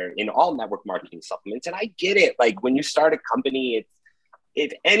gap there in all network marketing supplements. And I get it. Like when you start a company,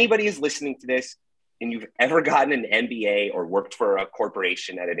 if anybody is listening to this and you've ever gotten an MBA or worked for a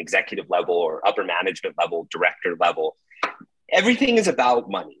corporation at an executive level or upper management level, director level, everything is about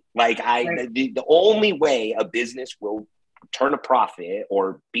money. Like the only way a business will turn a profit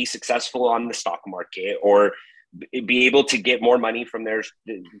or be successful on the stock market or be able to get more money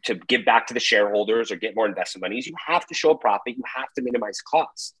to give back to the shareholders or get more investment money is you have to show a profit. You have to minimize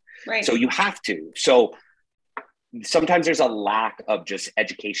costs. Right. So you have to. So sometimes there's a lack of just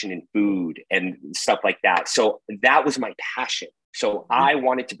education in food and stuff like that. So that was my passion. So I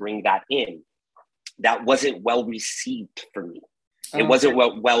wanted to bring that in. That wasn't well received for me. It wasn't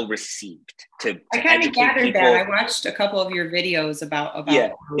well received to I kind of gathered people. That. I watched a couple of your videos about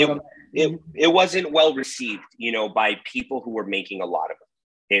it wasn't well received, by people who were making a lot of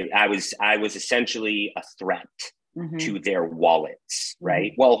it. I was essentially a threat to their wallets,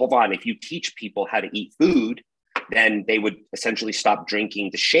 right? Well, hold on. If you teach people how to eat food, then they would essentially stop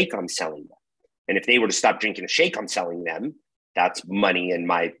drinking the shake I'm selling them. And if they were to stop drinking the shake I'm selling them, that's money in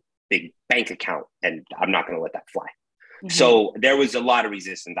my big bank account, and I'm not going to let that fly. So there was a lot of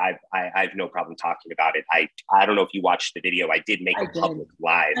resistance. I have no problem talking about it. I don't know if you watched the video. I did make a public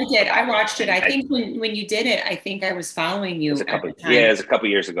live. I did. I watched it. I think when you did it, I think I was following you. It was a couple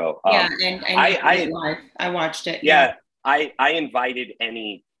years ago. And I watched it. Yeah. I invited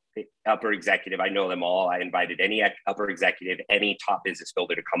any upper executive. I know them all. I invited any upper executive, any top business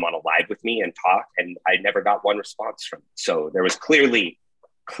builder to come on a live with me and talk. And I never got one response from them. So there was clearly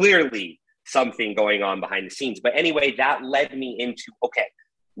something going on behind the scenes. But anyway, that led me into, okay,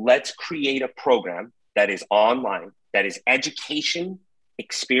 let's create a program that is online, that is education,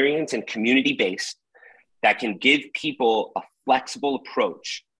 experience, and community-based, that can give people a flexible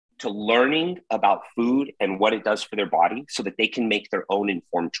approach to learning about food and what it does for their body so that they can make their own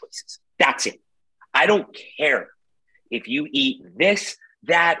informed choices. That's it. I don't care if you eat this,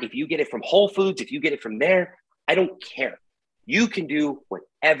 that, if you get it from Whole Foods, if you get it from there, I don't care. You can do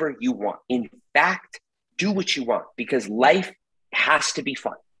whatever you want. In fact, do what you want, because life has to be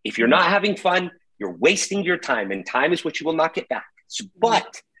fun. If you're not having fun, you're wasting your time, and time is what you will not get back. So,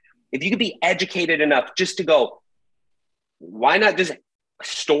 but if you could be educated enough just to go, why not just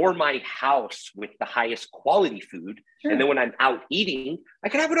store my house with the highest quality food? Sure. And then when I'm out eating, I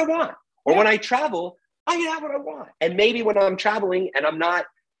can have what I want. Or when I travel, I can have what I want. And maybe when I'm traveling and I'm not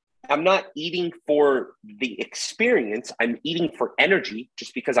eating for the experience, I'm eating for energy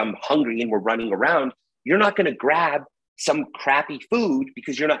just because I'm hungry and we're running around. You're not going to grab some crappy food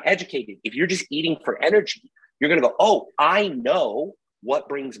because you're not educated. If you're just eating for energy, you're going to go, oh, I know what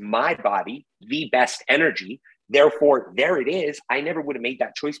brings my body the best energy. Therefore, there it is. I never would have made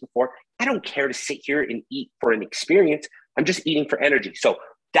that choice before. I don't care to sit here and eat for an experience. I'm just eating for energy. So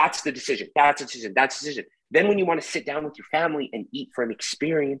that's the decision. That's a decision. That's a decision. Then when you want to sit down with your family and eat for an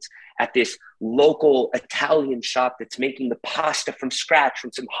experience at this local Italian shop that's making the pasta from scratch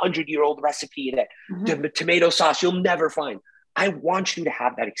from some 100-year-old recipe that the tomato sauce you'll never find. I want you to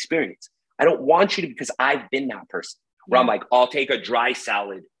have that experience. I don't want you to, because I've been that person where I'm like, I'll take a dry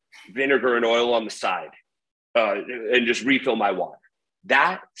salad, vinegar and oil on the side, and just refill my water.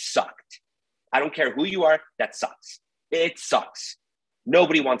 That sucked. I don't care who you are. That sucks. It sucks.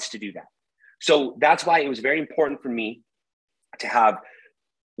 Nobody wants to do that. So that's why it was very important for me to have,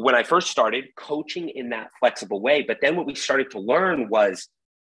 when I first started, coaching in that flexible way. But then what we started to learn was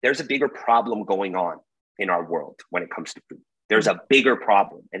there's a bigger problem going on in our world when it comes to food. There's a bigger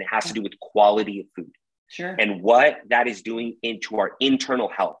problem, and it has to do with quality of food. Sure. And what that is doing into our internal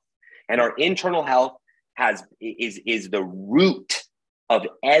health. And our internal health is the root of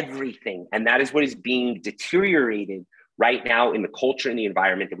everything. And that is what is being deteriorated right now in the culture and the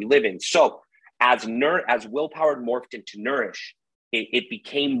environment that we live in. So as Willpowered morphed into Nourish, it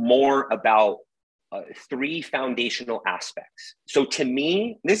became more about three foundational aspects. So to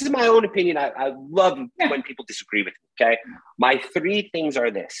me, this is my own opinion. I love when people disagree with me, okay? My three things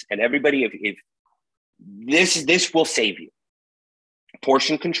are this, and everybody, if this will save you.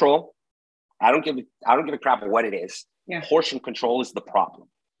 Portion control. I don't give a crap what it is. Yeah. Portion control is the problem.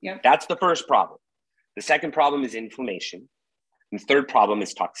 Yeah. That's the first problem. The second problem is inflammation. And the third problem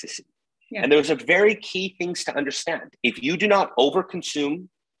is toxicity. Yeah. And those are very key things to understand. If you do not overconsume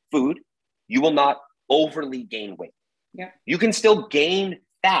food, you will not overly gain weight. Yeah. You can still gain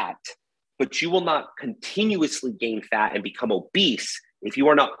fat, but you will not continuously gain fat and become obese if you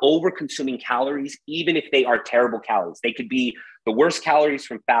are not over-consuming calories, even if they are terrible calories. They could be the worst calories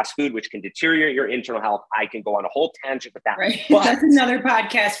from fast food, which can deteriorate your internal health. I can go on a whole tangent with that. Right. But that's another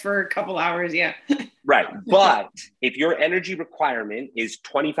podcast for a couple hours, yeah. Right. But if your energy requirement is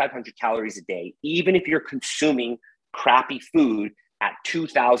 2,500 calories a day, even if you're consuming crappy food at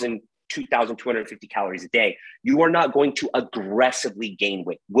 2,250 calories a day, you are not going to aggressively gain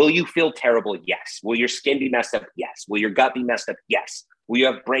weight. Will you feel terrible? Yes. Will your skin be messed up? Yes. Will your gut be messed up? Yes. Will you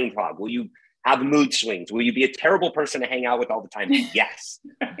have brain fog? Will you have mood swings? Will you be a terrible person to hang out with all the time? Yes.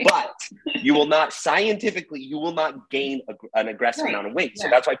 But you will not, scientifically, you will not gain an aggressive amount of weight. So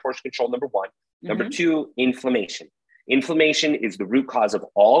that's why portion control, number one. Number two, inflammation. Inflammation is the root cause of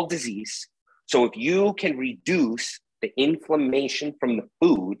all disease. So if you can reduce the inflammation from the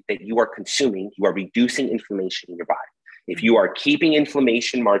food that you are consuming, you are reducing inflammation in your body. If you are keeping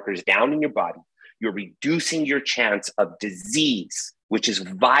inflammation markers down in your body, you're reducing your chance of disease, which is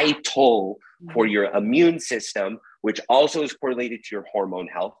vital for your immune system, which also is correlated to your hormone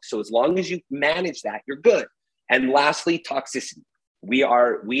health. So as long as you manage that, you're good. And lastly, toxicity.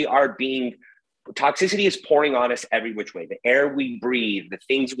 Toxicity is pouring on us every which way. The air we breathe, the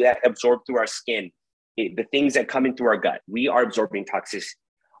things that absorb through our skin, the things that come in through our gut, we are absorbing toxicity.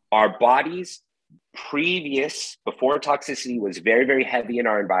 Our bodies before toxicity was very, very heavy in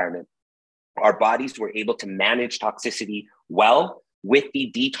our environment, our bodies were able to manage toxicity well with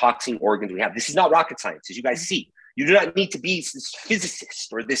the detoxing organs we have. This is not rocket science, as you guys see. You do not need to be this physicist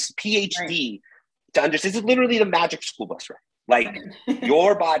or this PhD to understand. This is literally the magic school bus ride. Like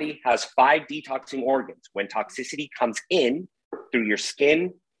your body has 5 detoxing organs. When toxicity comes in through your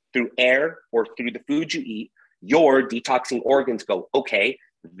skin, through air, or through the food you eat, your detoxing organs go, okay,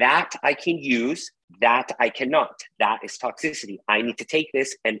 that I can use, that I cannot. That is toxicity. I need to take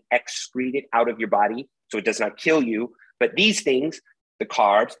this and excrete it out of your body so it does not kill you. But these things, the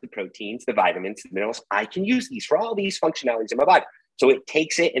carbs, the proteins, the vitamins, the minerals, I can use these for all these functionalities in my body. So it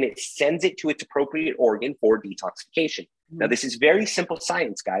takes it and it sends it to its appropriate organ for detoxification. Now, this is very simple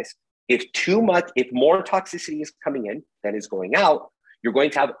science, guys. If more toxicity is coming in than is going out, you're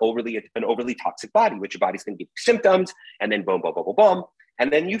going to have an overly toxic body, which your body's going to give you symptoms, and then boom, boom, boom, boom, boom, and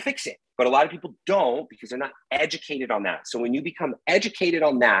then you fix it. But a lot of people don't because they're not educated on that. So when you become educated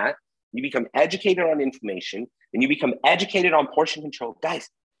on that, you become educated on inflammation, and you become educated on portion control, guys,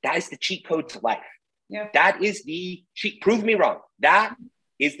 that is the cheat code to life. Yeah. That is the cheat. Prove me wrong. That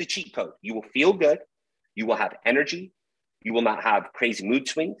is the cheat code. You will feel good. You will have energy. You will not have crazy mood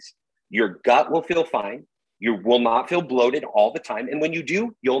swings. Your gut will feel fine. You will not feel bloated all the time. And when you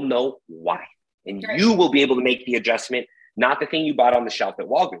do, you'll know why. And you will be able to make the adjustment, not the thing you bought on the shelf at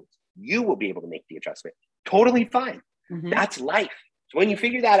Walgreens. You will be able to make the adjustment. Totally fine. That's life. So when you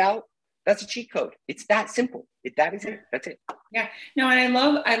figure that out, that's a cheat code. It's that simple. That is it. That's it. Yeah, no, and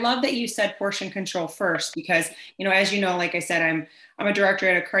I love that you said portion control first, because, as you know, like I said, I'm a director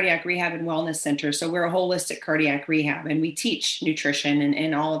at a cardiac rehab and wellness center. So we're a holistic cardiac rehab, and we teach nutrition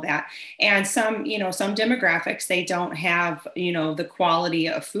and all of that. And some demographics, they don't have, the quality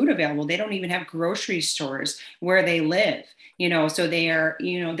of food available. They don't even have grocery stores where they live, so they are,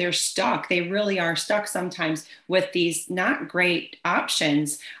 they're stuck. They really are stuck sometimes with these not great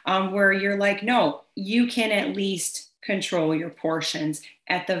options, where you're like, no, you can at least control your portions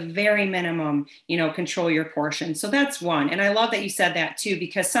at the very minimum, control your portions. So that's one. And I love that you said that too,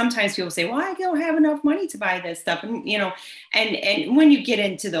 because sometimes people say, well, I don't have enough money to buy this stuff. And, and when you get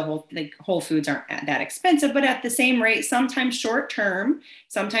into Whole Foods aren't that expensive, but at the same rate, sometimes short term,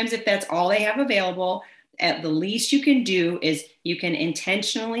 sometimes if that's all they have available, at the least you can do is you can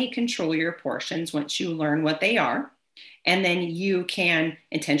intentionally control your portions once you learn what they are. And then you can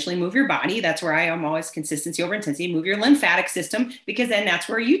intentionally move your body. That's where I am always consistency over intensity. Move your lymphatic system, because then that's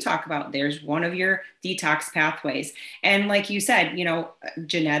where you talk about there's one of your detox pathways. And like you said,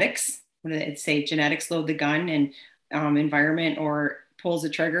 genetics, what did it say? Genetics load the gun, and environment or pulls the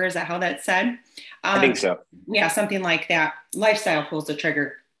trigger. Is that how that's said? I think so. Yeah, something like that. Lifestyle pulls the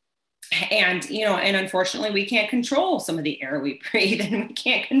trigger. And, and unfortunately we can't control some of the air we breathe, and we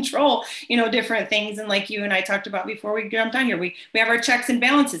can't control, different things. And like you and I talked about before we jumped on here, we have our checks and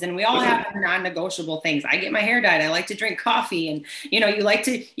balances, and we all have non-negotiable things. I get my hair dyed. I like to drink coffee, and, you like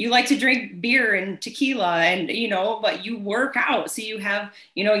to drink beer and tequila, and, but you work out. So you have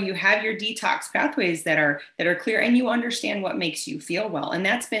your detox pathways that are clear, and you understand what makes you feel well. And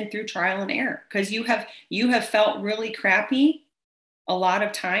that's been through trial and error, because you have felt really crappy a lot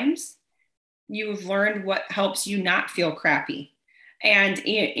of times. You've learned what helps you not feel crappy. And, and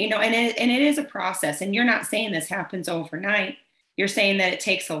it is a process. And you're not saying this happens overnight. You're saying that it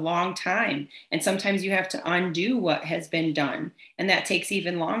takes a long time. And sometimes you have to undo what has been done. And that takes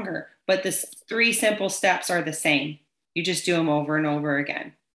even longer. But the 3 simple steps are the same. You just do them over and over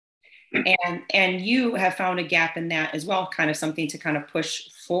again. And you have found a gap in that as well, kind of something to kind of push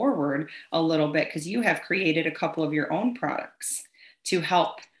forward a little bit, because you have created a couple of your own products to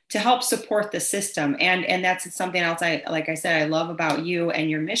help support the system. And that's something else like I said, I love about you and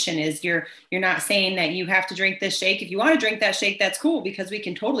your mission is you're not saying that you have to drink this shake. If you want to drink that shake, that's cool, because we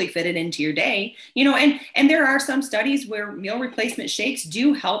can totally fit it into your day, and there are some studies where meal replacement shakes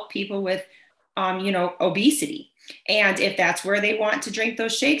do help people with, obesity. And if that's where they want to drink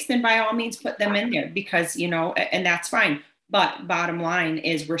those shakes, then by all means put them in there, because, and that's fine. But bottom line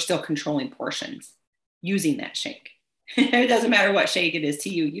is we're still controlling portions using that shake. It doesn't matter what shake it is to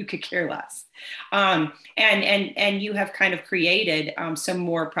you. You could care less. And you have kind of created some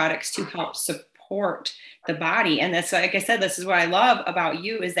more products to help support the body. And that's, like I said, this is what I love about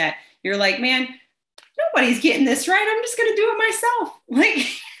you, is that you're like, man, nobody's getting this right. I'm just going to do it myself. Like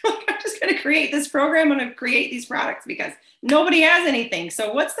I'm just going to create this program. I'm going to create these products because nobody has anything.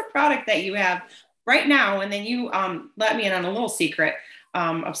 So what's the product that you have right now? And then you let me in on a little secret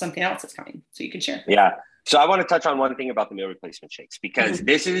of something else that's coming, so you can share. Yeah. So I want to touch on one thing about the meal replacement shakes, because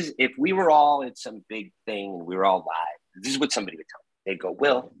this is, if we were all in some big thing and we were all live, this is what somebody would tell me. They'd go,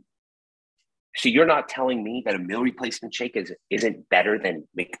 Will, so you're not telling me that a meal replacement shake isn't better than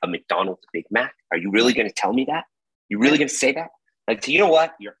a McDonald's Big Mac? Are you really going to tell me that? You really going to say that? Like, so you know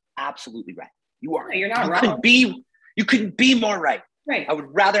what? You're absolutely right. You are. No, you're not wrong. You couldn't be more right. Right. I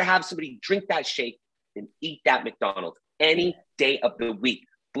would rather have somebody drink that shake than eat that McDonald's any day of the week.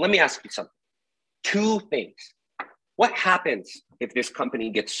 But let me ask you something. 2 things. What happens if this company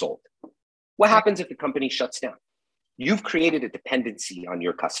gets sold? What happens if the company shuts down? You've created a dependency on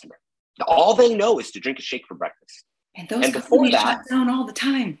your customer. All they know is to drink a shake for breakfast. And those companies shut down all the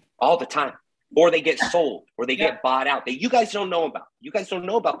time. All the time. Or they get sold, or they get bought out that you guys don't know about. You guys don't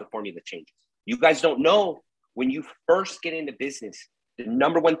know about the formula changes. You guys don't know, when you first get into business, the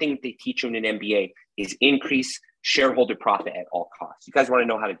number one thing that they teach you in an MBA is increase shareholder profit at all costs. You guys want to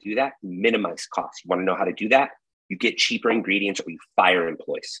know how to do that? Minimize costs. You want to know how to do that? You get cheaper ingredients, or you fire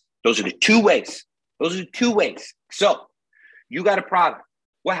employees. Those are the 2 ways. So you got a product.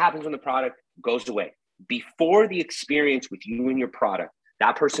 What happens when the product goes away? Before the experience with you and your product,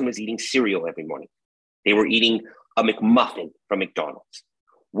 that person was eating cereal every morning. They were eating a McMuffin from McDonald's.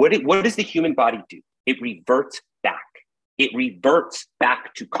 What does the human body do? It reverts back. It reverts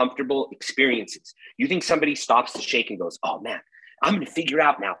back to comfortable experiences. You think somebody stops the shake and goes, oh man, I'm going to figure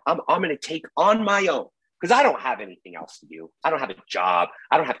out now. I'm going to take on my own, because I don't have anything else to do. I don't have a job.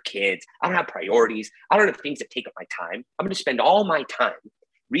 I don't have kids. I don't have priorities. I don't have things that take up my time. I'm going to spend all my time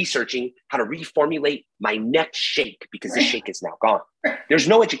researching how to reformulate my next shake because this shake is now gone. There's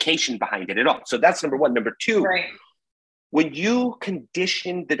no education behind it at all. So that's number one. Number two, when you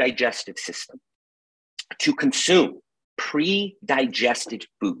condition the digestive system to consume pre-digested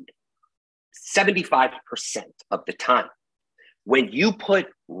food 75% of the time, when you put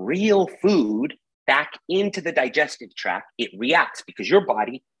real food back into the digestive tract, it reacts because your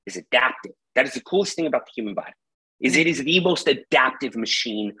body is adaptive. That is the coolest thing about the human body, is it is the most adaptive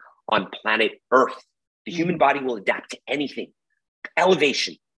machine on planet Earth. The human body will adapt to anything.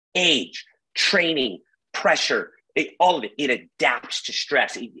 Elevation, age, training, pressure, all of it. It adapts to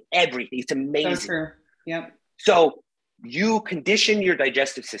stress, everything. It's amazing. So true. Yep. So you condition your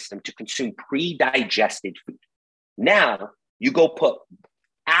digestive system to consume pre-digested food. Now you go put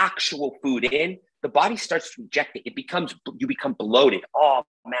actual food in, the body starts to reject it. You become bloated. Oh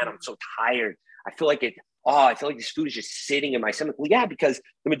man, I'm so tired. I feel like this food is just sitting in my stomach. Well, yeah, because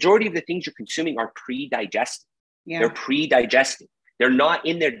the majority of the things you're consuming are pre-digested. Yeah. They're pre-digested. They're not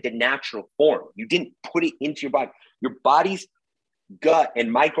in the natural form. You didn't put it into your body. Your body's gut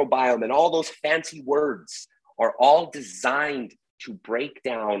and microbiome and all those fancy words are all designed to break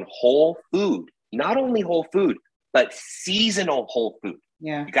down whole food, not only whole food, but seasonal whole food.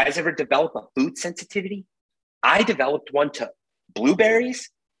 Yeah. You guys ever develop a food sensitivity? I developed one to blueberries,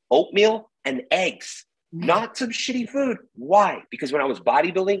 oatmeal, and eggs. Not some shitty food. Why? Because when I was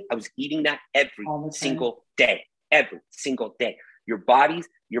bodybuilding, I was eating that every single day. Every single day. Your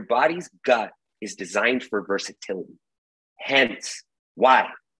body's gut is designed for versatility. Hence, why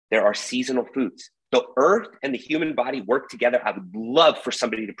there are seasonal foods. The earth and the human body work together. I would love for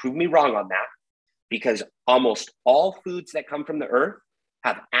somebody to prove me wrong on that, because almost all foods that come from the earth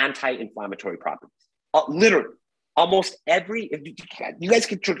have anti-inflammatory properties. Literally, almost every, if you guys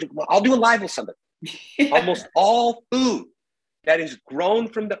can, I'll do a live with somebody. Almost all food that is grown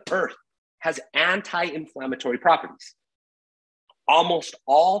from the earth has anti-inflammatory properties. Almost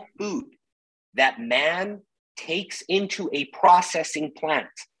all food that man takes into a processing plant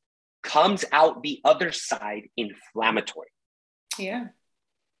comes out the other side inflammatory. Yeah.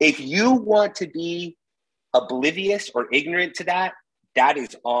 If you want to be oblivious or ignorant to that, that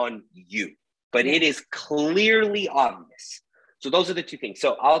is on you. But it is clearly obvious. So those are the two things.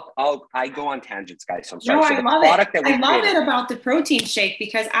 So I go on tangents, guys. So I'm sorry. No, so I love it. I love it about the protein shake,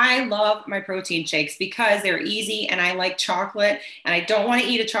 because I love my protein shakes because they're easy and I like chocolate, and I don't want to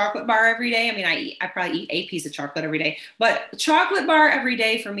eat a chocolate bar every day. I mean, I probably eat a piece of chocolate every day, but a chocolate bar every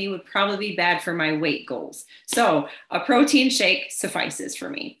day for me would probably be bad for my weight goals. So a protein shake suffices for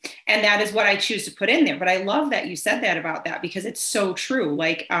me. And that is what I choose to put in there. But I love that you said that about that, because it's so true.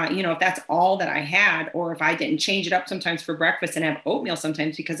 Like, if that's all that I had, or if I didn't change it up sometimes for breakfast and have oatmeal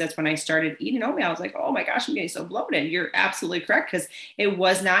sometimes, because that's when I started eating oatmeal. I was like, oh my gosh, I'm getting so bloated. You're absolutely correct, because it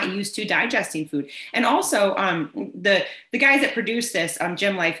was not used to digesting food. And also the guys that produce this,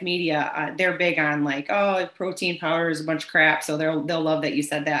 Gym Life Media, they're big on like, oh, protein powder is a bunch of crap. So they'll love that you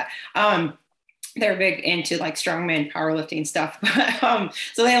said that. They're big into like strongman powerlifting stuff.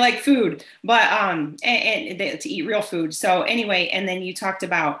 So they like food, but and they, to eat real food. So anyway, and then you talked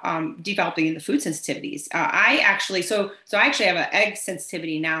about developing the food sensitivities. I actually have an egg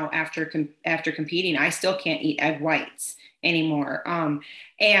sensitivity now after competing. I still can't eat egg whites anymore.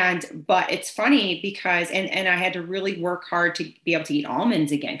 But it's funny because, and I had to really work hard to be able to eat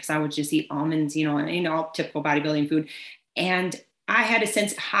almonds again, because I would just eat almonds, and all typical bodybuilding food. And I had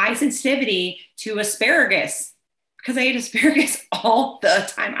a high sensitivity to asparagus, because I ate asparagus all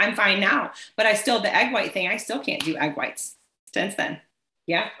the time. I'm fine now, but the egg white thing, I still can't do egg whites since then.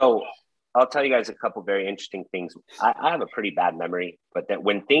 Yeah. So I'll tell you guys a couple very interesting things. I have a pretty bad memory, but that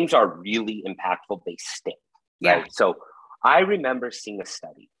when things are really impactful, they stick. Right. Yeah. So I remember seeing a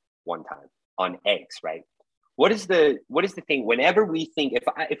study one time on eggs, right? What is the thing? Whenever we think,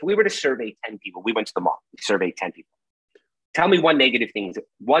 if we were to survey 10 people, we went to the mall, we surveyed 10 people. Tell me one negative thing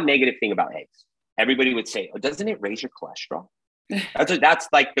about eggs. Everybody would say, oh, doesn't it raise your cholesterol? That's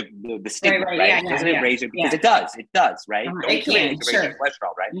like the stigma, right? Yeah, doesn't it raise it? Because it does, right? It can raise your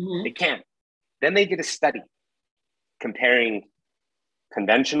cholesterol, right? Mm-hmm. It can. Then they did a study comparing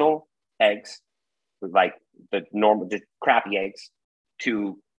conventional eggs, like the crappy eggs,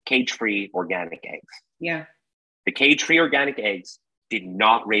 to cage-free organic eggs. Yeah. The cage-free organic eggs did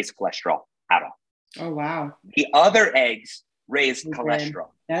not raise cholesterol at all. Oh, wow. The other eggs raised cholesterol.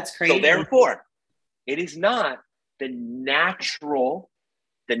 That's crazy. So therefore, it is not the natural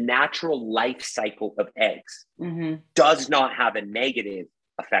life cycle of eggs does not have a negative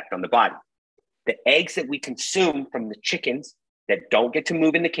effect on the body. The eggs that we consume from the chickens that don't get to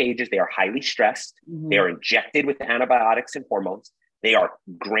move in the cages, they are highly stressed. They are injected with antibiotics and hormones. They are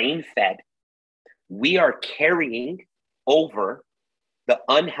grain fed. We are carrying over the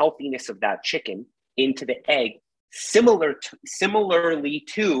unhealthiness of that chicken into the egg, similarly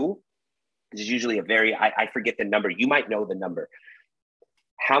to, this is usually I forget the number. You might know the number.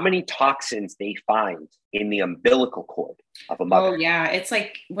 How many toxins they find in the umbilical cord of a mother? Oh yeah, it's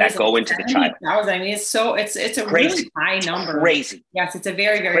like that go into the child. I mean, it's a crazy. really high number. Crazy. Yes, it's a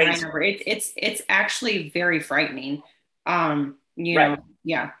very, very high number. It's actually very frightening. You know,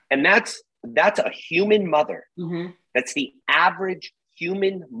 yeah. And that's a human mother. Mm-hmm. That's the average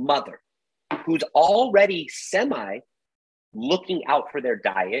human mother who's already looking out for their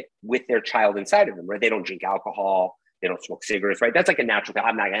diet with their child inside of them, right? They don't drink alcohol. They don't smoke cigarettes, right? That's like a natural thing.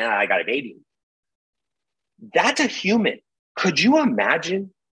 I'm not, I got a baby. That's a human. Could you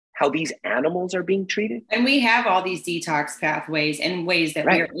imagine how these animals are being treated? And we have all these detox pathways and ways that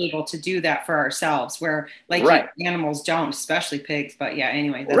we are able to do that for ourselves, where animals don't, especially pigs. But yeah,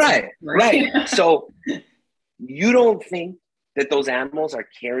 anyway. That's right. So you don't think that those animals are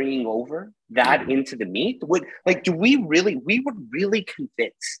carrying over that into the meat? We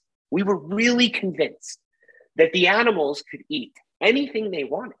were really convinced that the animals could eat anything they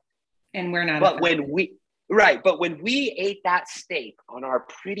wanted. And we're not. But when we ate that steak on our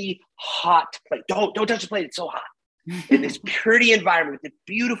pretty hot plate, don't touch the plate, it's so hot. In this pretty environment with the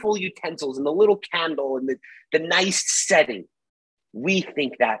beautiful utensils and the little candle and the nice setting, we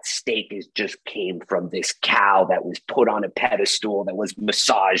think that steak just came from this cow that was put on a pedestal that was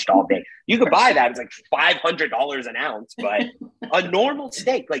massaged all day. You could buy that. It's like $500 an ounce, but a normal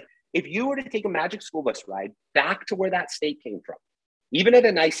steak, like if you were to take a Magic School Bus ride back to where that steak came from, even at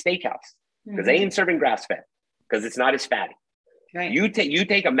a nice steakhouse, because they ain't serving grass-fed, because it's not as fatty. Right. You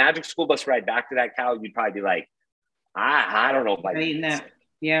take a Magic School Bus ride back to that cow, you'd probably be like, I don't know if I eating that.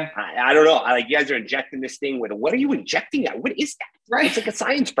 Yeah. I don't know. You guys are injecting this thing with, what are you injecting at? What is that? Right. It's like a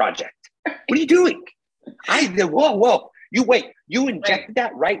science project. What are you doing? Whoa. You injected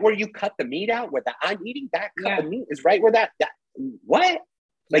that right where you cut the meat out, where I'm eating that cut of meat is right where that what?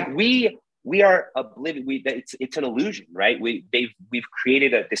 Like we are oblivious. It's an illusion, right? We've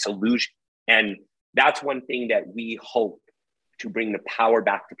created this illusion. And that's one thing that we hope to bring the power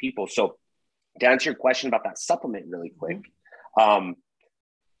back to people. So to answer your question about that supplement really quick,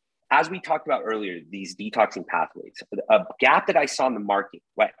 as we talked about earlier, these detoxing pathways, a gap that I saw in the market,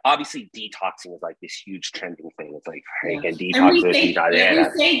 obviously detoxing is like this huge trending thing. It's like, hey, can detox this, detox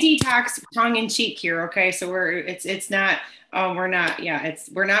that. We say detox tongue in cheek here. Okay. So we're not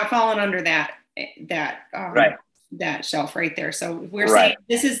falling under that shelf right there. So we're saying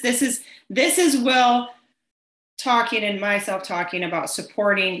this is Will talking and myself talking about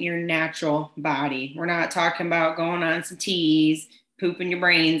supporting your natural body. We're not talking about going on some teas, pooping your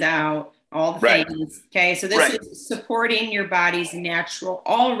brains out, all the things. Okay. So this is supporting your body's natural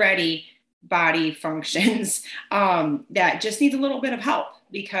already body functions that just needs a little bit of help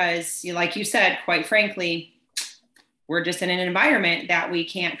because like you said, quite frankly, we're just in an environment that we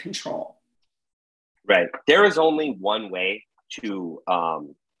can't control. Right. There is only one way to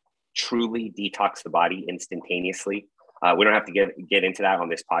truly detox the body instantaneously. We don't have to get into that on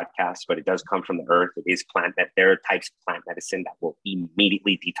this podcast, but it does come from the earth. It is there are types of plant medicine that will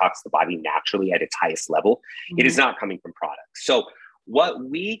immediately detox the body naturally at its highest level. Mm-hmm. It is not coming from products. So what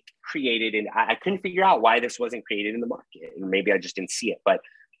we created, and I couldn't figure out why this wasn't created in the market, and maybe I just didn't see it, but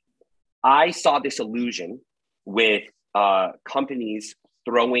I saw this illusion with companies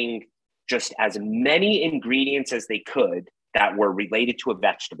throwing just as many ingredients as they could that were related to a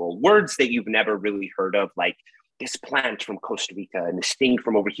vegetable, words that you've never really heard of, like this plant from Costa Rica and this thing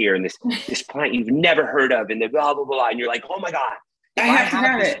from over here and this plant you've never heard of and the blah, blah, blah. And you're like, oh my God. I have to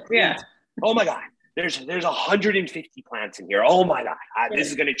have it. Yeah. Oh my God. There's 150 plants in here. Oh my God. This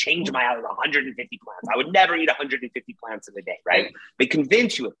is going to change my 150 plants. I would never eat 150 plants in a day, right? They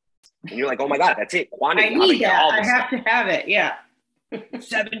convince you. And you're like, oh my God, that's it. Quantity. I need that. I have to have it. Yeah.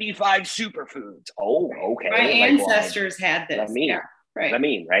 75 superfoods. Oh, okay. My ancestors had this.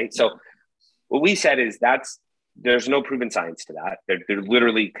 Right. So what we said is there's no proven science to that. They're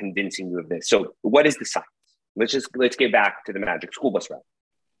literally convincing you of this. So what is the science? Let's get back to the Magic School Bus ride.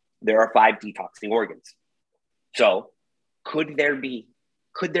 There are 5 detoxing organs. So could there be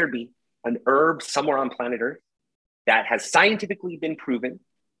an herb somewhere on planet Earth that has scientifically been proven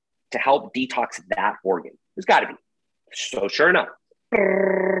to help detox that organ? There's got to be. So sure enough,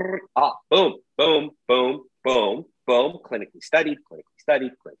 boom, boom, boom, boom, boom, clinically studied,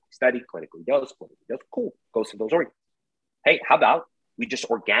 clinically dosed, cool, goes to those organs. Hey, how about we just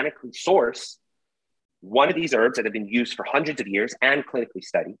organically source one of these herbs that have been used for hundreds of years and clinically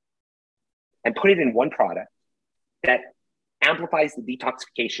studied and put it in one product that amplifies the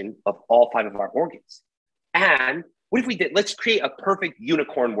detoxification of all 5 of our organs. And what if we did, let's create a perfect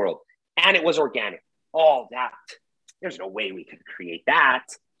unicorn world and it was organic. All that, there's no way we could create that.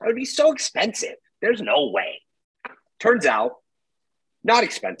 That would be so expensive. There's no way. Turns out, not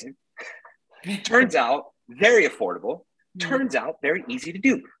expensive. Turns out, very affordable. Turns out, very easy to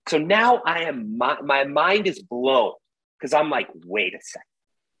do. So now my mind is blown because I'm like, wait a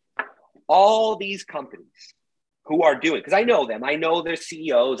second. All these companies who are doing, because I know them, I know their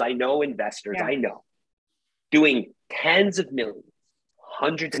CEOs, I know investors, I know, doing tens of millions,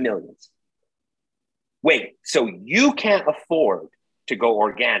 hundreds of millions. Wait, so you can't afford to go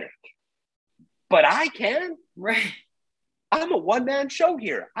organic, but I can? Right. I'm a one-man show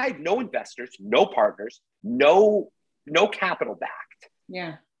here. I have no investors, no partners, no capital backed.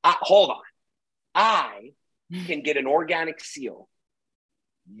 Yeah. Hold on. I can get an organic seal.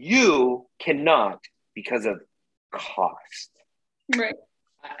 You cannot because of cost. Right.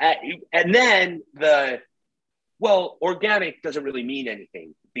 And then organic doesn't really mean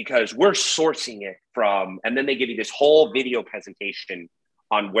anything because we're sourcing it from, and then they give you this whole video presentation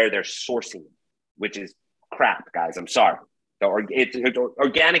on where they're sourcing it, which is crap, guys. I'm sorry.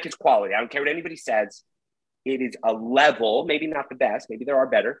 Organic is quality. I don't care what anybody says. It is a level, maybe not the best, maybe there are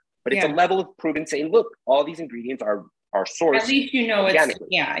better, but it's a level of proven saying, look, all these ingredients are sourced. At least you know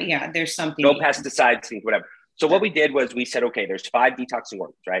it's, there's something. No pesticides, things, whatever. So what we did was we said, okay, there's 5 detoxing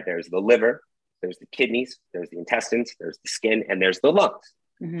organs, right? There's the liver, there's the kidneys, there's the intestines, there's the skin, and there's the lungs.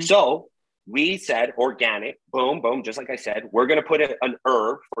 Mm-hmm. So we said organic, boom, boom, just like I said, we're going to put an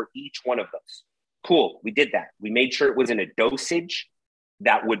herb for each one of those. Cool. We did that. We made sure it was in a dosage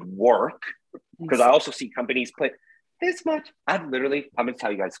that would work because I also see companies put this much. I'm going to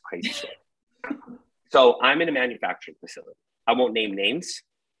tell you guys a crazy story. So I'm in a manufacturing facility. I won't name names.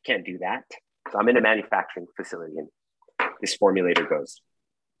 Can't do that. So I'm in a manufacturing facility and this formulator goes,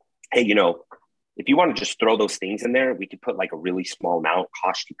 hey, if you want to just throw those things in there, we could put like a really small amount,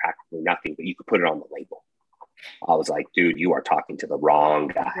 cost you practically nothing, but you could put it on the label. I was like, dude, you are talking to the wrong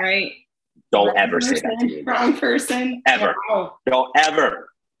guy. Right. Don't ever say that to me. Wrong person. Ever. Wow. Don't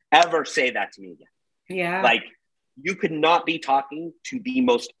ever say that to me again. Yeah. Like you could not be talking to the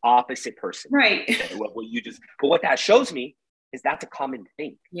most opposite person. Right. But what that shows me is that's a common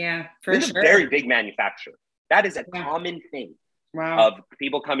thing. Yeah, for this sure. Is a very big manufacturer. That is a common thing. Wow. Of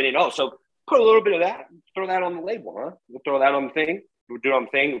people coming in. Oh, so put a little bit of that, throw that on the label, huh? We'll throw that on the thing. We'll do it on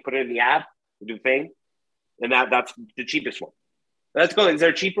the thing. We'll put it in the ad. We'll do the thing. And that's the cheapest one. Let's go. Is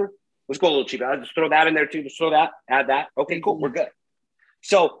there cheaper? Let's go a little cheaper. I'll just throw that in there too. Just throw that, add that. Okay, cool. We're good.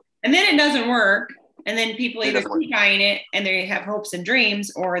 So. And then it doesn't work. And then people either keep buying it and they have hopes and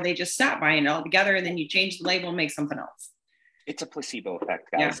dreams, or they just stop buying it altogether. And then you change the label and make something else. It's a placebo effect,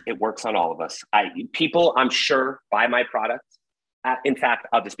 guys. Yeah. It works on all of us. People, I'm sure, buy my product. In fact,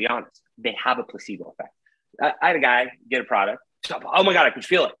 I'll just be honest. They have a placebo effect. I had a guy get a product. Oh my God, I can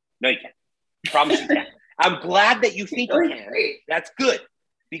feel it. No, you can't. Promise you can't. I'm glad that you think you can. That's good.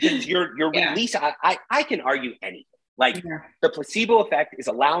 Because your release, I can argue anything. Like the placebo effect is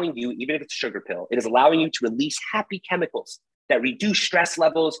allowing you, even if it's a sugar pill, it is allowing you to release happy chemicals that reduce stress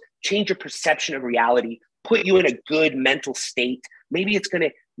levels, change your perception of reality, put you in a good mental state. Maybe it's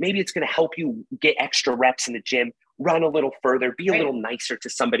gonna help you get extra reps in the gym, run a little further, be a little nicer to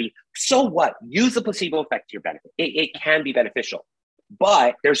somebody. So what? Use the placebo effect to your benefit. It can be beneficial,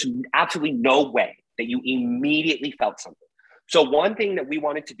 but there's absolutely no way that you immediately felt something. So one thing that we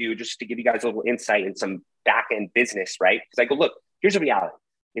wanted to do, just to give you guys a little insight in some back-end business, right? Because I go, look, here's the reality.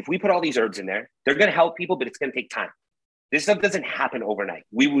 If we put all these herbs in there, they're going to help people, but it's going to take time. This stuff doesn't happen overnight.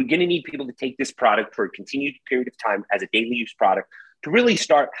 We're going to need people to take this product for a continued period of time as a daily use product to really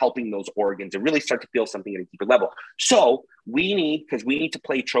start helping those organs and really start to feel something at a deeper level. So we need to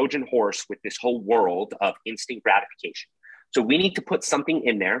play Trojan horse with this whole world of instant gratification. So we need to put something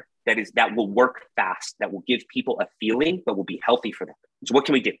in there that will work fast, that will give people a feeling, but will be healthy for them. So what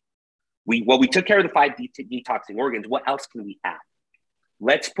can we do? We took care of the 5 detoxing organs. What else can we add?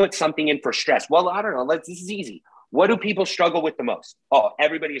 Let's put something in for stress. Well, I don't know. This is easy. What do people struggle with the most? Oh,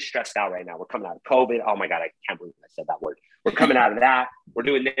 everybody is stressed out right now. We're coming out of COVID. Oh my God, I can't believe I said that word. We're coming out of that. We're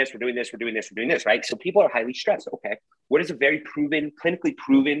doing this, we're doing this, we're doing this, we're doing this, right? So people are highly stressed. Okay. What is a very clinically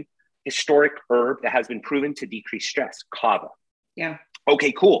proven, historic herb that has been proven to decrease stress? Kava. Yeah.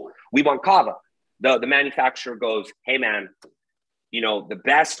 Okay, cool. We want kava. The manufacturer goes, hey man, the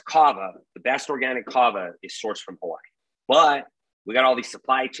best kava, the best organic kava is sourced from Hawaii. But we got all these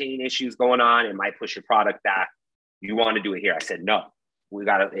supply chain issues going on. It might push your product back. You want to do it here. I said, no,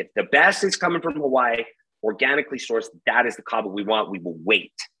 if the best is coming from Hawaii, organically sourced, that is the kava we want. We will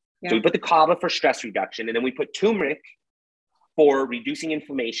wait. Yeah. So we put the kava for stress reduction, and then we put turmeric for reducing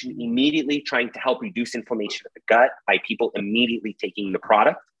inflammation, immediately trying to help reduce inflammation of the gut by people immediately taking the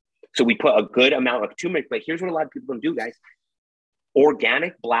product. So we put a good amount of turmeric, but here's what a lot of people don't do, guys.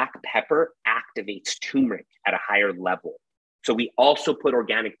 Organic black pepper activates turmeric at a higher level. So we also put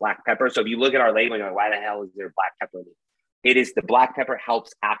organic black pepper. So if you look at our labeling, like, why the hell is there black pepper in it? It is the black pepper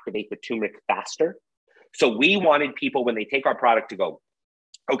helps activate the turmeric faster. So we wanted people, when they take our product, to go,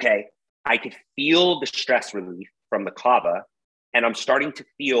 okay, I could feel the stress relief from the kava, and I'm starting to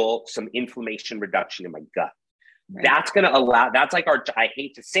feel some inflammation reduction in my gut. Right. That's going to allow, that's like our, I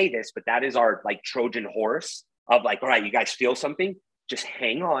hate to say this, but that is our like Trojan horse of like, all right, you guys feel something? Just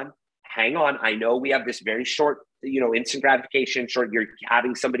hang on. I know we have this very short, instant gratification. Short, you're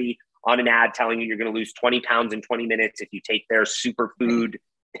having somebody on an ad telling you you're going to lose 20 pounds in 20 minutes if you take their superfood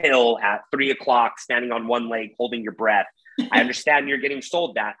pill at 3 o'clock, standing on one leg, holding your breath. I understand you're getting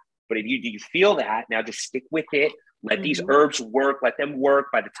sold that, but if you feel that, now just stick with it. Let these herbs work. Let them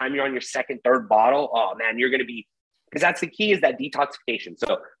work. By the time you're on your second, third bottle, oh man, you're going to be, because that's the key, is that detoxification.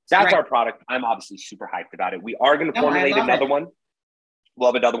 So that's our product. I'm obviously super hyped about it. We are going to formulate another one. We'll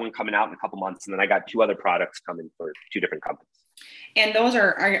have another one coming out in a couple months. And then I got 2 other products coming for 2 different companies. And those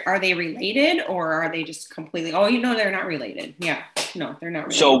are they related, or are they just completely, they're not related. Yeah, no, they're not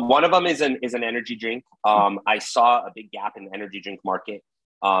related. So one of them is an energy drink. I saw a big gap in the energy drink market.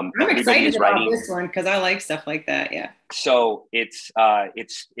 I'm excited about this one because I like stuff like that. Yeah. So it's a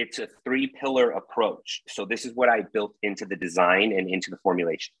 3-pillar approach. So this is what I built into the design and into the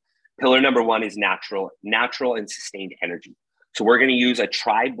formulation. Pillar number 1 is natural and sustained energy. So we're going to use a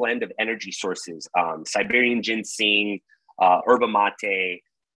tri-blend of energy sources, Siberian ginseng, yerba mate,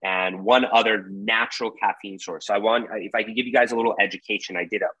 and one other natural caffeine source. So if I could give you guys a little education, I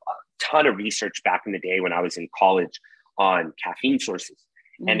did a ton of research back in the day when I was in college on caffeine sources.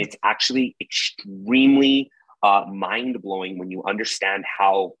 And it's actually extremely mind-blowing when you understand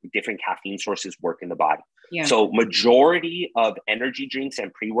how different caffeine sources work in the body. Yeah. So majority of energy drinks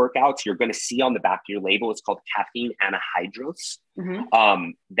and pre-workouts, you're going to see on the back of your label, it's called caffeine anhydrous.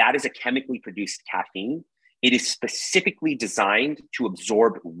 That is a chemically produced caffeine. It is specifically designed to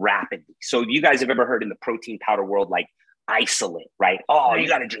absorb rapidly. So you guys have ever heard in the protein powder world, like isolate, right? You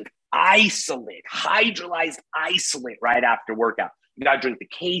got to drink isolate, hydrolyzed isolate right after workout. You got to drink the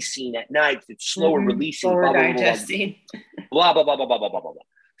casein at night. It's slower releasing. Slower digesting. Blah, blah, blah, blah, blah, blah, blah, blah.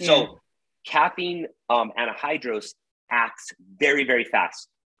 Yeah. So caffeine anhydrous acts very, very fast.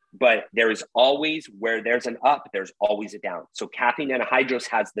 But there is always, where there's an up, there's always a down. So caffeine anhydrous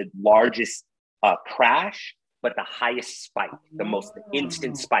has the largest crash, but the highest spike, the most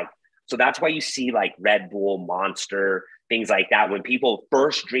instant spike. So that's why you see like Red Bull, Monster, things like that. When people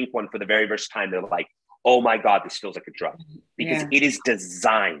first drink one for the very first time, they're like, oh my God, this feels like a drug. Because it is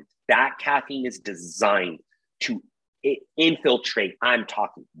designed, that caffeine is designed to infiltrate, I'm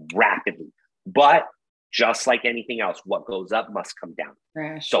talking rapidly. But just like anything else, what goes up must come down.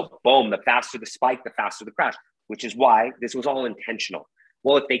 Crash. So boom, the faster the spike, the faster the crash, which is why this was all intentional.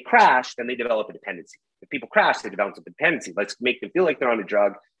 Well, if they crash, then they develop a dependency. If people crash, they develop a dependency. Let's make them feel like they're on a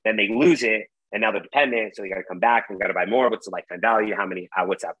drug, then they lose it, and now they're dependent, so they got to come back and got to buy more. What's the lifetime value?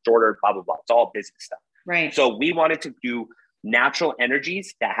 What's that order? Blah, blah, blah. It's all business stuff. Right. So we wanted to do natural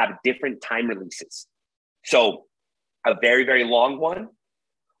energies that have different time releases. So a very, very long one,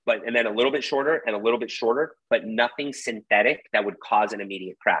 and then a little bit shorter and a little bit shorter, but nothing synthetic that would cause an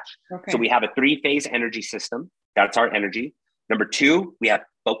immediate crash. Okay. So we have a 3-phase energy system. That's our energy. Number 2, we have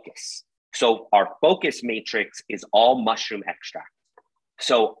focus. So our focus matrix is all mushroom extract.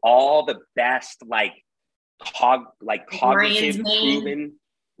 So all the best, cognitive proven,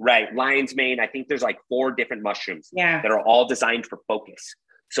 right? Lion's mane. I think there's like 4 different mushrooms that are all designed for focus.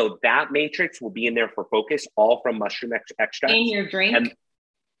 So that matrix will be in there for focus, all from mushroom extract. In your drink? And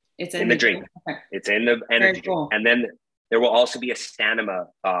it's in the drink. Okay. It's in the energy drink. And then there will also be a stamina.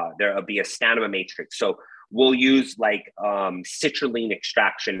 There will be a stamina matrix. So we'll use citrulline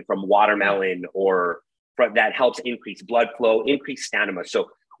extraction from watermelon that helps increase blood flow, increase stamina.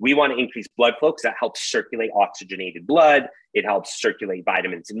 So we want to increase blood flow because that helps circulate oxygenated blood. It helps circulate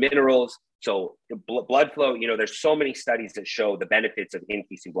vitamins and minerals. So blood flow, there's so many studies that show the benefits of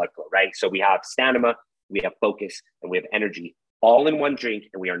increasing blood flow, right? So we have stamina, we have focus, and we have energy all in one drink,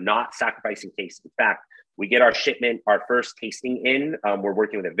 and we are not sacrificing taste. In fact, we get our first tasting in. We're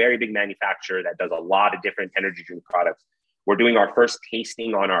working with a very big manufacturer that does a lot of different energy drink products. We're doing our first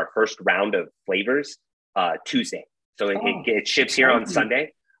tasting on our first round of flavors Tuesday. So it ships here on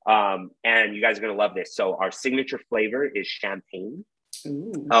Sunday. And you guys are going to love this. So our signature flavor is champagne.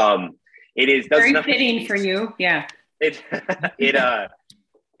 It is very fitting for you. Yeah. It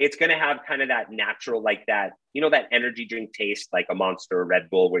it's going to have kind of that natural, like that, that energy drink taste, like a Monster or Red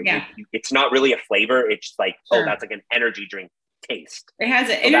Bull, where it's not really a flavor. It's just like, oh, that's like an energy drink taste. It has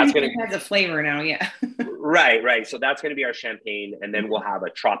has a flavor now. Yeah. Right. So that's going to be our champagne. And then we'll have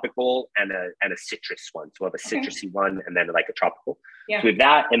a tropical and a citrus one. So we'll have a citrusy one and then like a tropical. Yeah. So with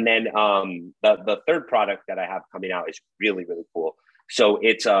that. And then the third product that I have coming out is really, really cool. So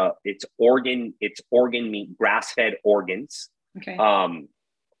it's organ meat, grass-fed organs. Okay.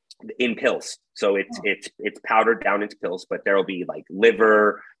 In pills. So it's powdered down into pills, but there'll be like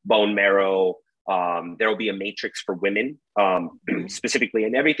liver, bone marrow. There'll be a matrix for women, specifically,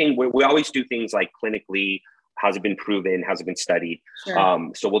 and everything. We always do things like clinically, has it been proven? Has it been studied?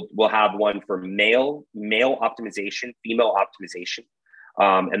 Sure. So we'll have one for male optimization, female optimization.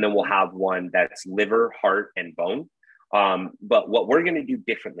 And then we'll have one that's liver, heart, and bone. But what we're going to do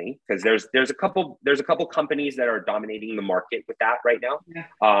differently, because there's a couple companies that are dominating the market with that right now.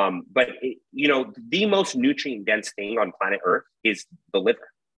 Yeah. But the most nutrient dense thing on planet Earth is the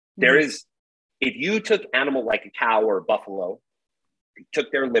liver. There is, if you took animal like a cow or a buffalo, you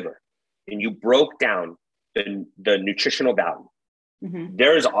took their liver and you broke down the nutritional value,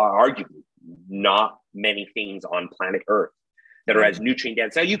 there's arguably not many things on planet Earth that are as nutrient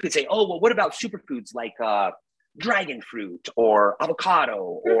dense. Now you could say, oh, well, what about superfoods like dragon fruit or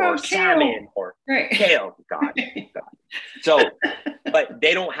avocado or salmon or kale? God. So, but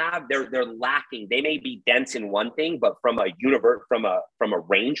they don't have, they're lacking. They may be dense in one thing, but from a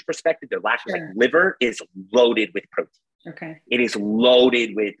range perspective, they're lacking. Like liver is loaded with protein. Okay. It is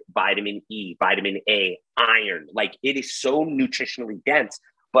loaded with vitamin E, vitamin A, iron. Like it is so nutritionally dense.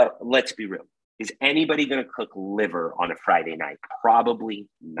 But let's be real. Is anybody going to cook liver on a Friday night? Probably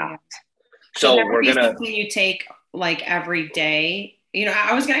not. So we're going to, something you take like every day.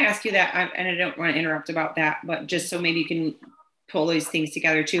 I was going to ask you that, and I don't want to interrupt about that, but just so maybe you can pull these things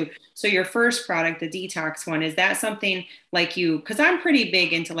together too. So your first product, the detox one, is that something like because I'm pretty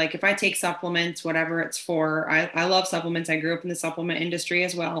big into, like, if I take supplements, whatever it's for, I love supplements. I grew up in the supplement industry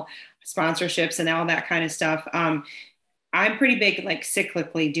as well, sponsorships and all that kind of stuff. I'm pretty big, like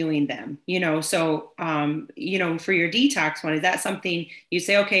cyclically doing them, so, for your detox one, is that something you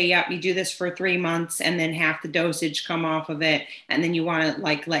say, okay, yeah, you do this for 3 months and then half the dosage come off of it. And then you want to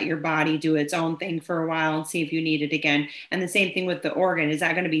like let your body do its own thing for a while and see if you need it again. And the same thing with the organ. Is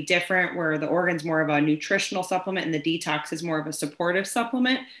that going to be different, where the organ's more of a nutritional supplement and the detox is more of a supportive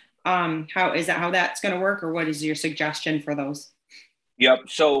supplement? How that's going to work, or what is your suggestion for those? Yep.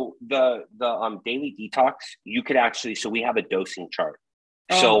 So the daily detox, you could actually, so we have a dosing chart.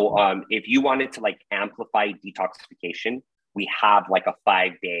 So if you wanted to like amplify detoxification, we have like a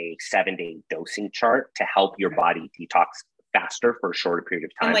 5-day, 7-day dosing chart to help your body detox faster for a shorter period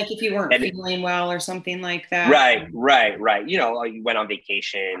of time. And like if you weren't feeling well or something like that. Right. You went on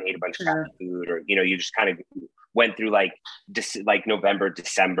vacation, ate a bunch of crappy food, or, you just kind of went through like November,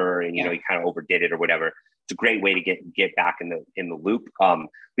 December, and, you kind of overdid it or whatever. It's a great way to get back in the loop.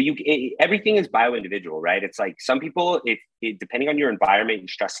 But everything is bio-individual, right? It's like some people, if depending on your environment, your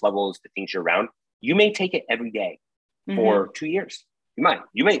stress levels, the things you're around, you may take it every day for 2 years.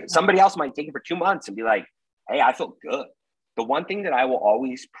 You may, somebody else might take it for 2 months and be like, hey, I feel good. The one thing that I will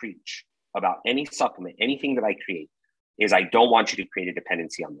always preach about any supplement, anything that I create, is I don't want you to create a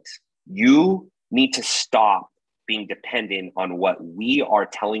dependency on this. You need to stop being dependent on what we are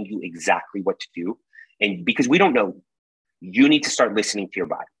telling you exactly what to do. And because we don't know, you need to start listening to your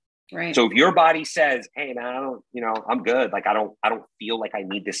body. Right. So if your body says, hey man, I don't, I'm good. Like, I don't feel like I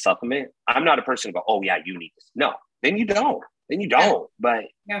need this supplement. I'm not a person to go, oh yeah, you need this. No, then you don't. But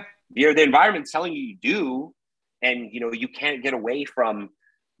the environment's telling you do. And, you can't get away from,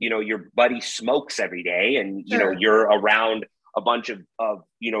 your buddy smokes every day and, you're around a bunch of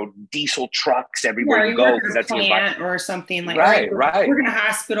diesel trucks everywhere you go, because that's plant or something like right. We're in a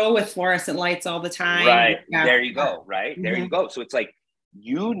hospital with fluorescent lights all the time. Right. Yeah. There you go. Right. There you go. So it's like,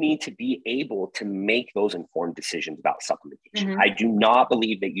 you need to be able to make those informed decisions about supplementation. I do not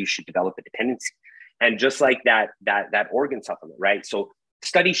believe that you should develop a dependency. And just like that organ supplement, right? So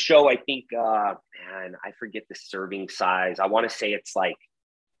studies show, I think, I forget the serving size. I want to say it's like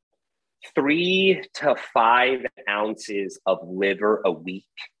 3 to 5 ounces of liver a week.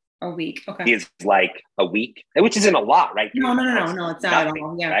 Okay. Is like a week, which isn't a lot, right? No, it's not at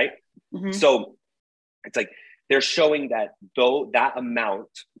all. Yeah. Right. So it's like they're showing that though that amount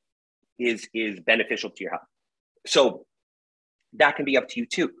is beneficial to your health. So that can be up to you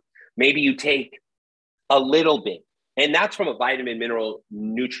too. Maybe you take a little bit, and that's from a vitamin, mineral,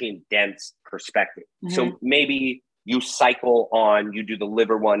 nutrient dense perspective. So maybe you cycle on, you do the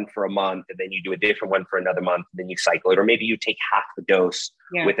liver one for a month, and then you do a different one for another month, and then you cycle it, or maybe you take half the dose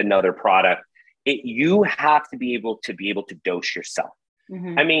with another product. You have to be able to dose yourself.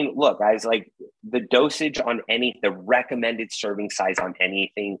 Mm-hmm. I mean, look, guys, like the dosage on the recommended serving size on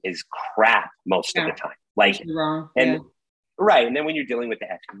anything is crap most of the time. Like, right. And then when you're dealing with the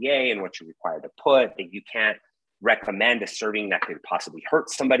FDA and what you're required to put, that you can't recommend a serving that could possibly hurt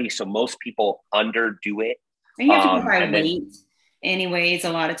somebody. So most people underdo it. And you have to go by weight anyways,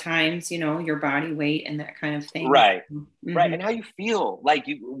 a lot of times, your body weight and that kind of thing. Right. Mm-hmm. Right. And how you feel. Like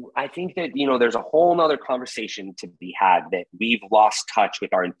I think that, there's a whole nother conversation to be had, that we've lost touch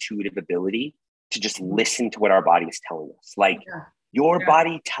with our intuitive ability to just listen to what our body is telling us. Like your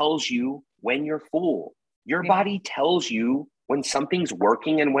body tells you when you're full. Your body tells you when something's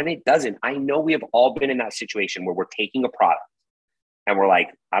working and when it doesn't. I know we have all been in that situation where we're taking a product and we're like,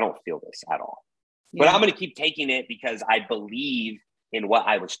 I don't feel this at all. But I'm going to keep taking it because I believe in what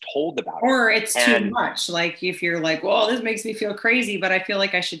I was told about it. Or it's too much. Like if you're like, well, this makes me feel crazy, but I feel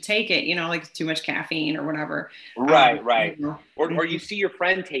like I should take it, like too much caffeine or whatever. Right. Or you see your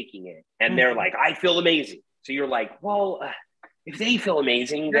friend taking it and they're like, I feel amazing. So you're like, well, if they feel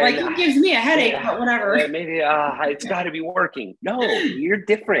amazing, then it gives me a headache, but whatever. Maybe it's got to be working. No, you're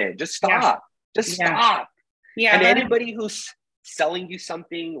different. Just stop. Just stop. Yeah. And anybody who's selling you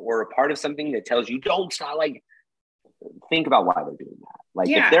something or a part of something that tells you don't stop, like, think about why they're doing that. Like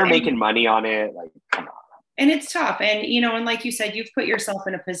if they're making money on it, like, come on. And it's tough. And, and like you said, you've put yourself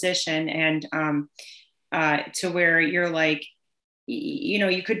in a position and to where you're like,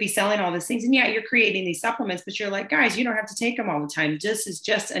 you could be selling all these things and you're creating these supplements, but you're like, guys, you don't have to take them all the time. This is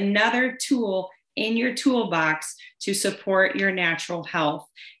just another tool in your toolbox to support your natural health.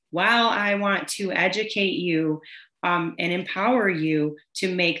 While I want to educate you and empower you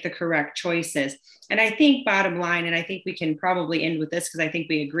to make the correct choices. And I think bottom line, and I think we can probably end with this because I think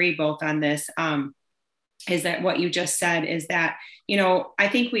we agree both on this, is that what you just said is that, I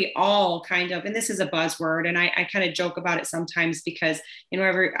think we all kind of, and this is a buzzword, and I kind of joke about it sometimes because,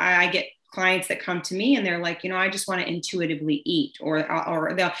 I get clients that come to me and they're like, I just want to intuitively eat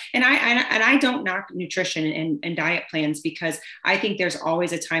or they'll, and I don't knock nutrition and diet plans because I think there's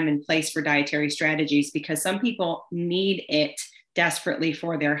always a time and place for dietary strategies because some people need it desperately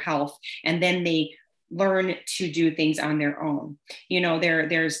for their health. And then they learn to do things on their own.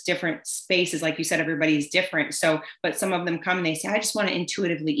 There's different spaces. Like you said, everybody's different. So, but some of them come and they say, I just want to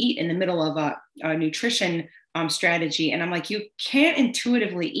intuitively eat in the middle of a nutrition strategy. And I'm like, you can't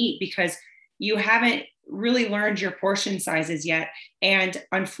intuitively eat because you haven't really learned your portion sizes yet. And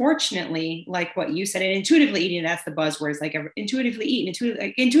unfortunately, like what you said, and intuitively eating, that's the buzzwords, like intuitively eat,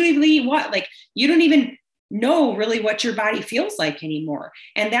 intuitively eat what? Like you don't even know really what your body feels like anymore.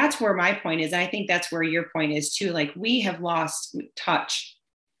 And that's where my point is. And I think that's where your point is too. Like we have lost touch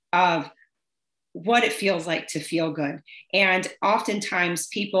of what it feels like to feel good. And oftentimes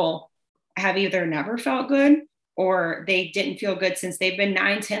people have either never felt good or they didn't feel good since they've been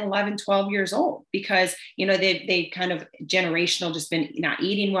 9, 10, 11, 12 years old because, they kind of generational, just been not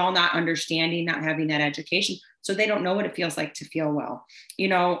eating well, not understanding, not having that education. So they don't know what it feels like to feel well,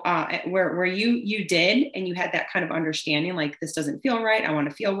 where you did, and you had that kind of understanding, like this doesn't feel right. I want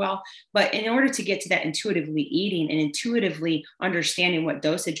to feel well. But in order to get to that intuitively eating and intuitively understanding what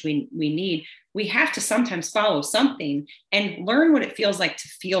dosage we need, we have to sometimes follow something and learn what it feels like to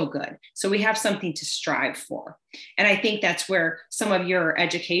feel good. So we have something to strive for. And I think that's where some of your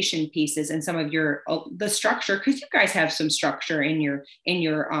education pieces and some of the structure, because you guys have some structure in your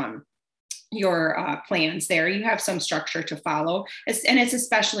plans there. You have some structure to follow. And it's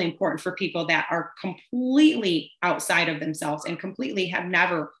especially important for people that are completely outside of themselves and completely have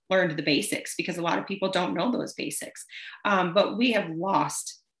never learned the basics because a lot of people don't know those basics. But we have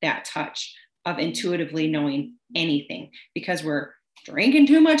lost that touch of intuitively knowing anything because we're drinking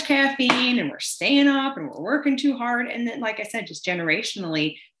too much caffeine and we're staying up and we're working too hard. And then, like I said, just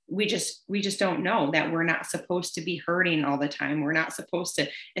generationally, we just don't know that we're not supposed to be hurting all the time. We're not supposed to,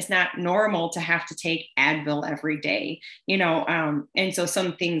 it's not normal to have to take Advil every day, and so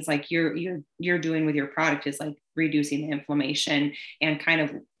some things like you're doing with your product is like reducing the inflammation and kind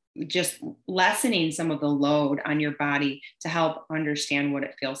of just lessening some of the load on your body to help understand what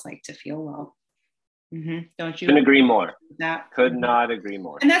it feels like to feel well. Mm-hmm. Don't you? Couldn't agree more. Could not agree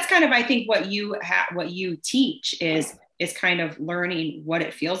more. And that's kind of, I think, what you teach is kind of learning what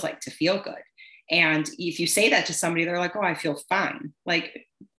it feels like to feel good. And if you say that to somebody, they're like, oh, I feel fine. Like,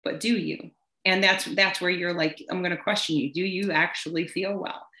 but do you? And that's where you're like, I'm going to question you. Do you actually feel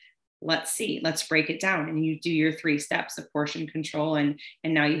well? Let's see, let's break it down. And you do your 3 steps of portion control. And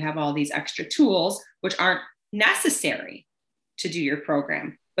now you have all these extra tools, which aren't necessary to do your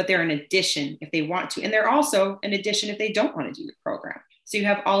program, but they're an addition if they want to. And they're also an addition if they don't want to do your program. So you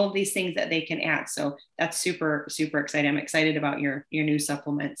have all of these things that they can add. So that's super, super exciting. I'm excited about your new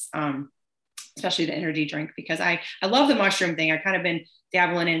supplements, especially the energy drink, because I love the mushroom thing. I've kind of been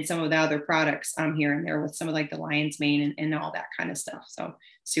dabbling in some of the other products here and there with some of like the lion's mane and all that kind of stuff. So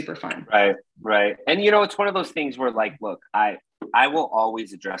super fun. Right. And you know, it's one of those things where like, look, I will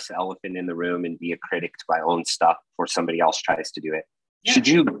always address the elephant in the room and be a critic to my own stuff before somebody else tries to do it. Yeah. Should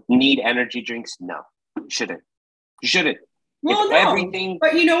you need energy drinks? No, you shouldn't. You shouldn't. Well, no, everything,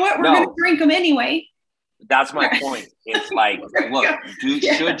 but you know what? We're going to drink them anyway. That's my point. It's like, look,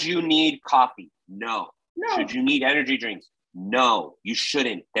 should you need coffee? No. Should you need energy drinks? No, you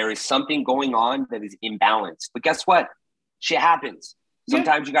shouldn't. There is something going on that is imbalanced. But guess what? Shit happens.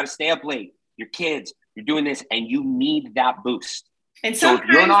 Sometimes you got to stay up late. Your kids, you're doing this, and you need that boost. And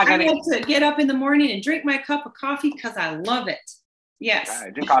sometimes you're not gonna... I have to get up in the morning and drink my cup of coffee because I love it. Yes. I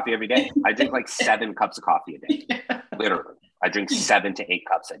drink coffee every day. I drink like 7 cups of coffee a day. Yeah. Literally. I drink 7 to 8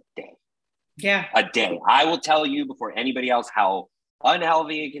 cups a day. Yeah. A day. I will tell you before anybody else how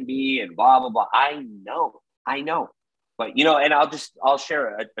unhealthy it can be and blah, blah, blah. I know. But, you know, and I'll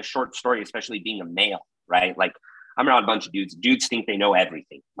share a short story, especially being a male, right? Like I'm around a bunch of dudes. Dudes think they know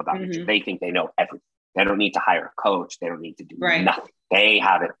everything about it. They think they know everything. They don't need to hire a coach. They don't need to do nothing. They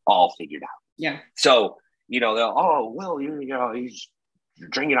have it all figured out. Yeah. So, you know, they'll, oh, Will, you're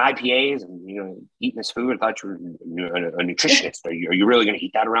drinking IPAs and, you know, eating this food. I thought you were a nutritionist. Are you really going to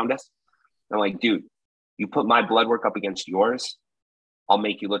eat that around us? I'm like, dude, you put my blood work up against yours, I'll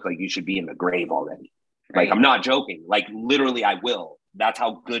make you look like you should be in the grave already. Right. Like, I'm not joking. Like, literally, I will. That's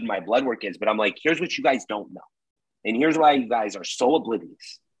how good my blood work is. But I'm like, here's what you guys don't know. And here's why you guys are so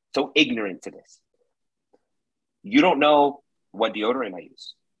oblivious, so ignorant to this. You don't know what deodorant I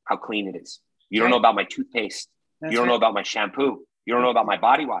use, how clean it is. You don't know about my toothpaste. You don't know about my shampoo. You don't know about my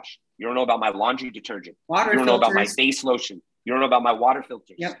body wash. You don't know about my laundry detergent. You don't know about my face lotion. You don't know about my water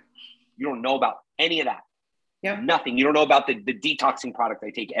filters. Yep. You don't know about any of that. Yep. Nothing. You don't know about the detoxing product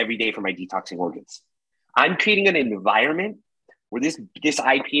I take every day for my detoxing organs. I'm creating an environment where this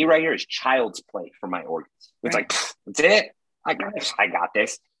IPA right here is child's play for my organs. It's like, that's it. I got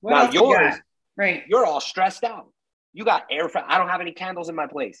this. What now yours, right? You're all stressed out. You got air. I don't have any candles in my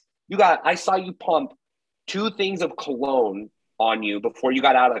place. I saw you pump 2 things of cologne on you before you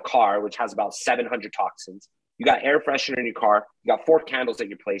got out of the car, which has about 700 toxins. You got air freshener in your car. You got 4 candles at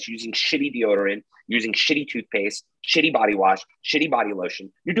your place, using shitty deodorant, using shitty toothpaste, shitty body wash, shitty body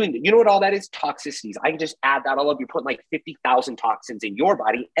lotion. You know what all that is? Toxicities. I can just add that all up. You're putting like 50,000 toxins in your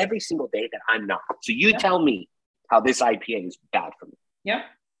body every single day that I'm not. So you tell me how this IPA is bad for me. Yep.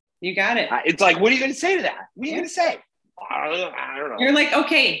 You got it. It's like, what are you going to say to that? What are you going to say? I don't know. You're like,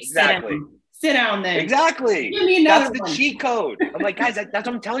 okay, exactly. Sit down then. Exactly. Give me another That's the cheat code. I'm like, guys, that's what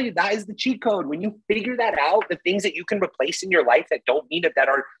I'm telling you. That is the cheat code. When you figure that out, the things that you can replace in your life that don't need it, that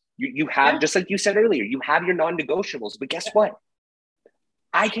are, you have, just like you said earlier, you have your non-negotiables. But guess what?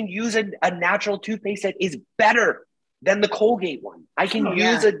 I can use a natural toothpaste that is better than the Colgate one. I can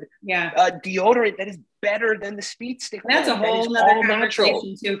use a deodorant that is better than the Speed Stick. That's a whole other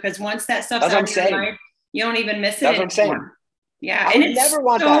conversation too, because once that stuff's out of your life, you don't even miss it. That's what I'm saying. Yeah, I would never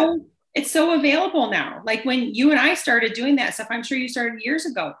want that. It's so available now. Like when you and I started doing that stuff, I'm sure you started years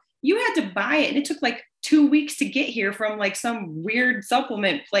ago. You had to buy it, and it took like 2 weeks to get here from like some weird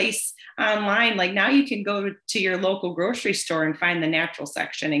supplement place online. Like now you can go to your local grocery store and find the natural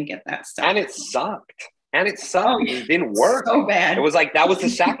section and get that stuff. And it sucked. It didn't work. So bad. It was like, that was the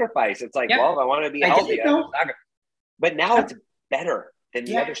sacrifice. It's like, well, if I want to be healthy. But now it's better than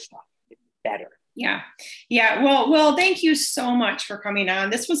the other stuff. It's better. Yeah. Well, thank you so much for coming on.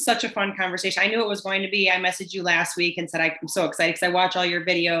 This was such a fun conversation. I knew it was going to be. I messaged you last week and said, I'm so excited because I watch all your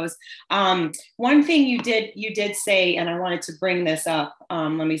videos. One thing you did say, and I wanted to bring this up. Let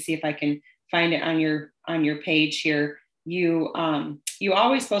me see if I can find it on your page here. You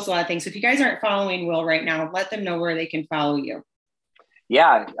always post a lot of things. So if you guys aren't following Will right now, let them know where they can follow you.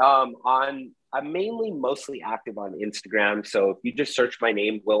 Yeah. I'm mostly active on Instagram. So if you just search my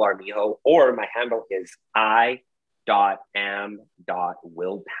name, Will Armijo, or my handle is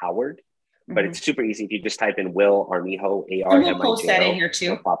I.am.willpowered. But it's super easy. If you just type in Will Armijo, ARMIJO. We'll post that in here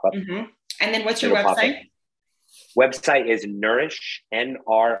too. Pop up. Mm-hmm. And then what's your website? Website is nrish,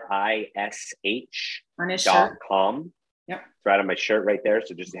 nrish.com. Yep. It's right on my shirt right there.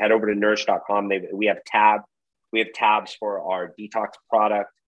 So just head over to nrish.com. We have tabs for our detox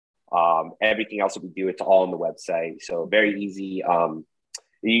product. Everything else that we do, it's all on the website. So very easy.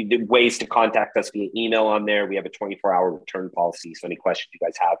 Ways to contact us via email on there. We have a 24-hour return policy. So any questions you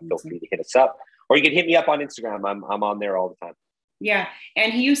guys have, feel free to hit us up. or you can hit me up on Instagram. I'm on there all the time. Yeah.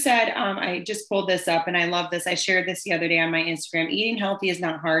 And you said, I just pulled this up and I love this. I shared this the other day on my Instagram. Eating healthy is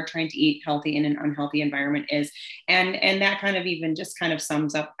not hard. Trying to eat healthy in an unhealthy environment is. And that kind of even just kind of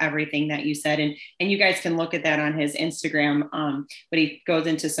sums up everything that you said. And you guys can look at that on his Instagram. But he goes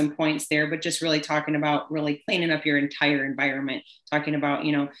into some points there, but just really talking about really cleaning up your entire environment, talking about,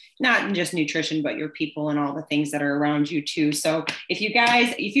 not just nutrition, but your people and all the things that are around you too. So if you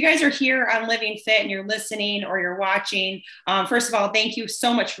guys are here on Living Fit and you're listening or you're watching, first of all, thank you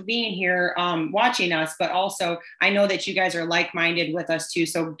so much for being here, watching us, but also I know that you guys are like-minded with us too.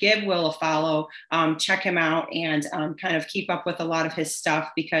 So give Will a follow, check him out, and kind of keep up with a lot of his stuff,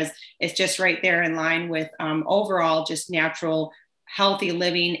 because it's just right there in line with overall just natural, healthy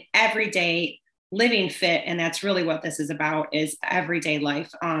living, everyday living fit. And that's really what this is about, is everyday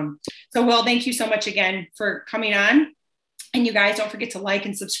life. So Will, thank you so much again for coming on. And you guys don't forget to like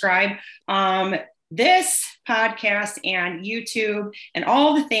and subscribe. This podcast and YouTube and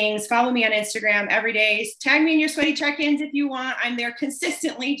all the things. Follow me on Instagram every day. Tag me in your sweaty check-ins if you want. I'm there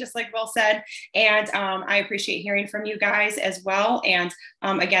consistently, just like Will said. And I appreciate hearing from you guys as well. And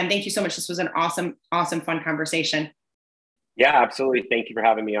again, thank you so much. This was an awesome, fun conversation. Yeah, absolutely. Thank you for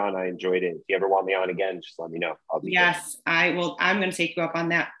having me on. I enjoyed it. If you ever want me on again, just let me know. Yes, I will. I'm going to take you up on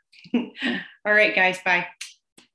that. All right, guys. Bye.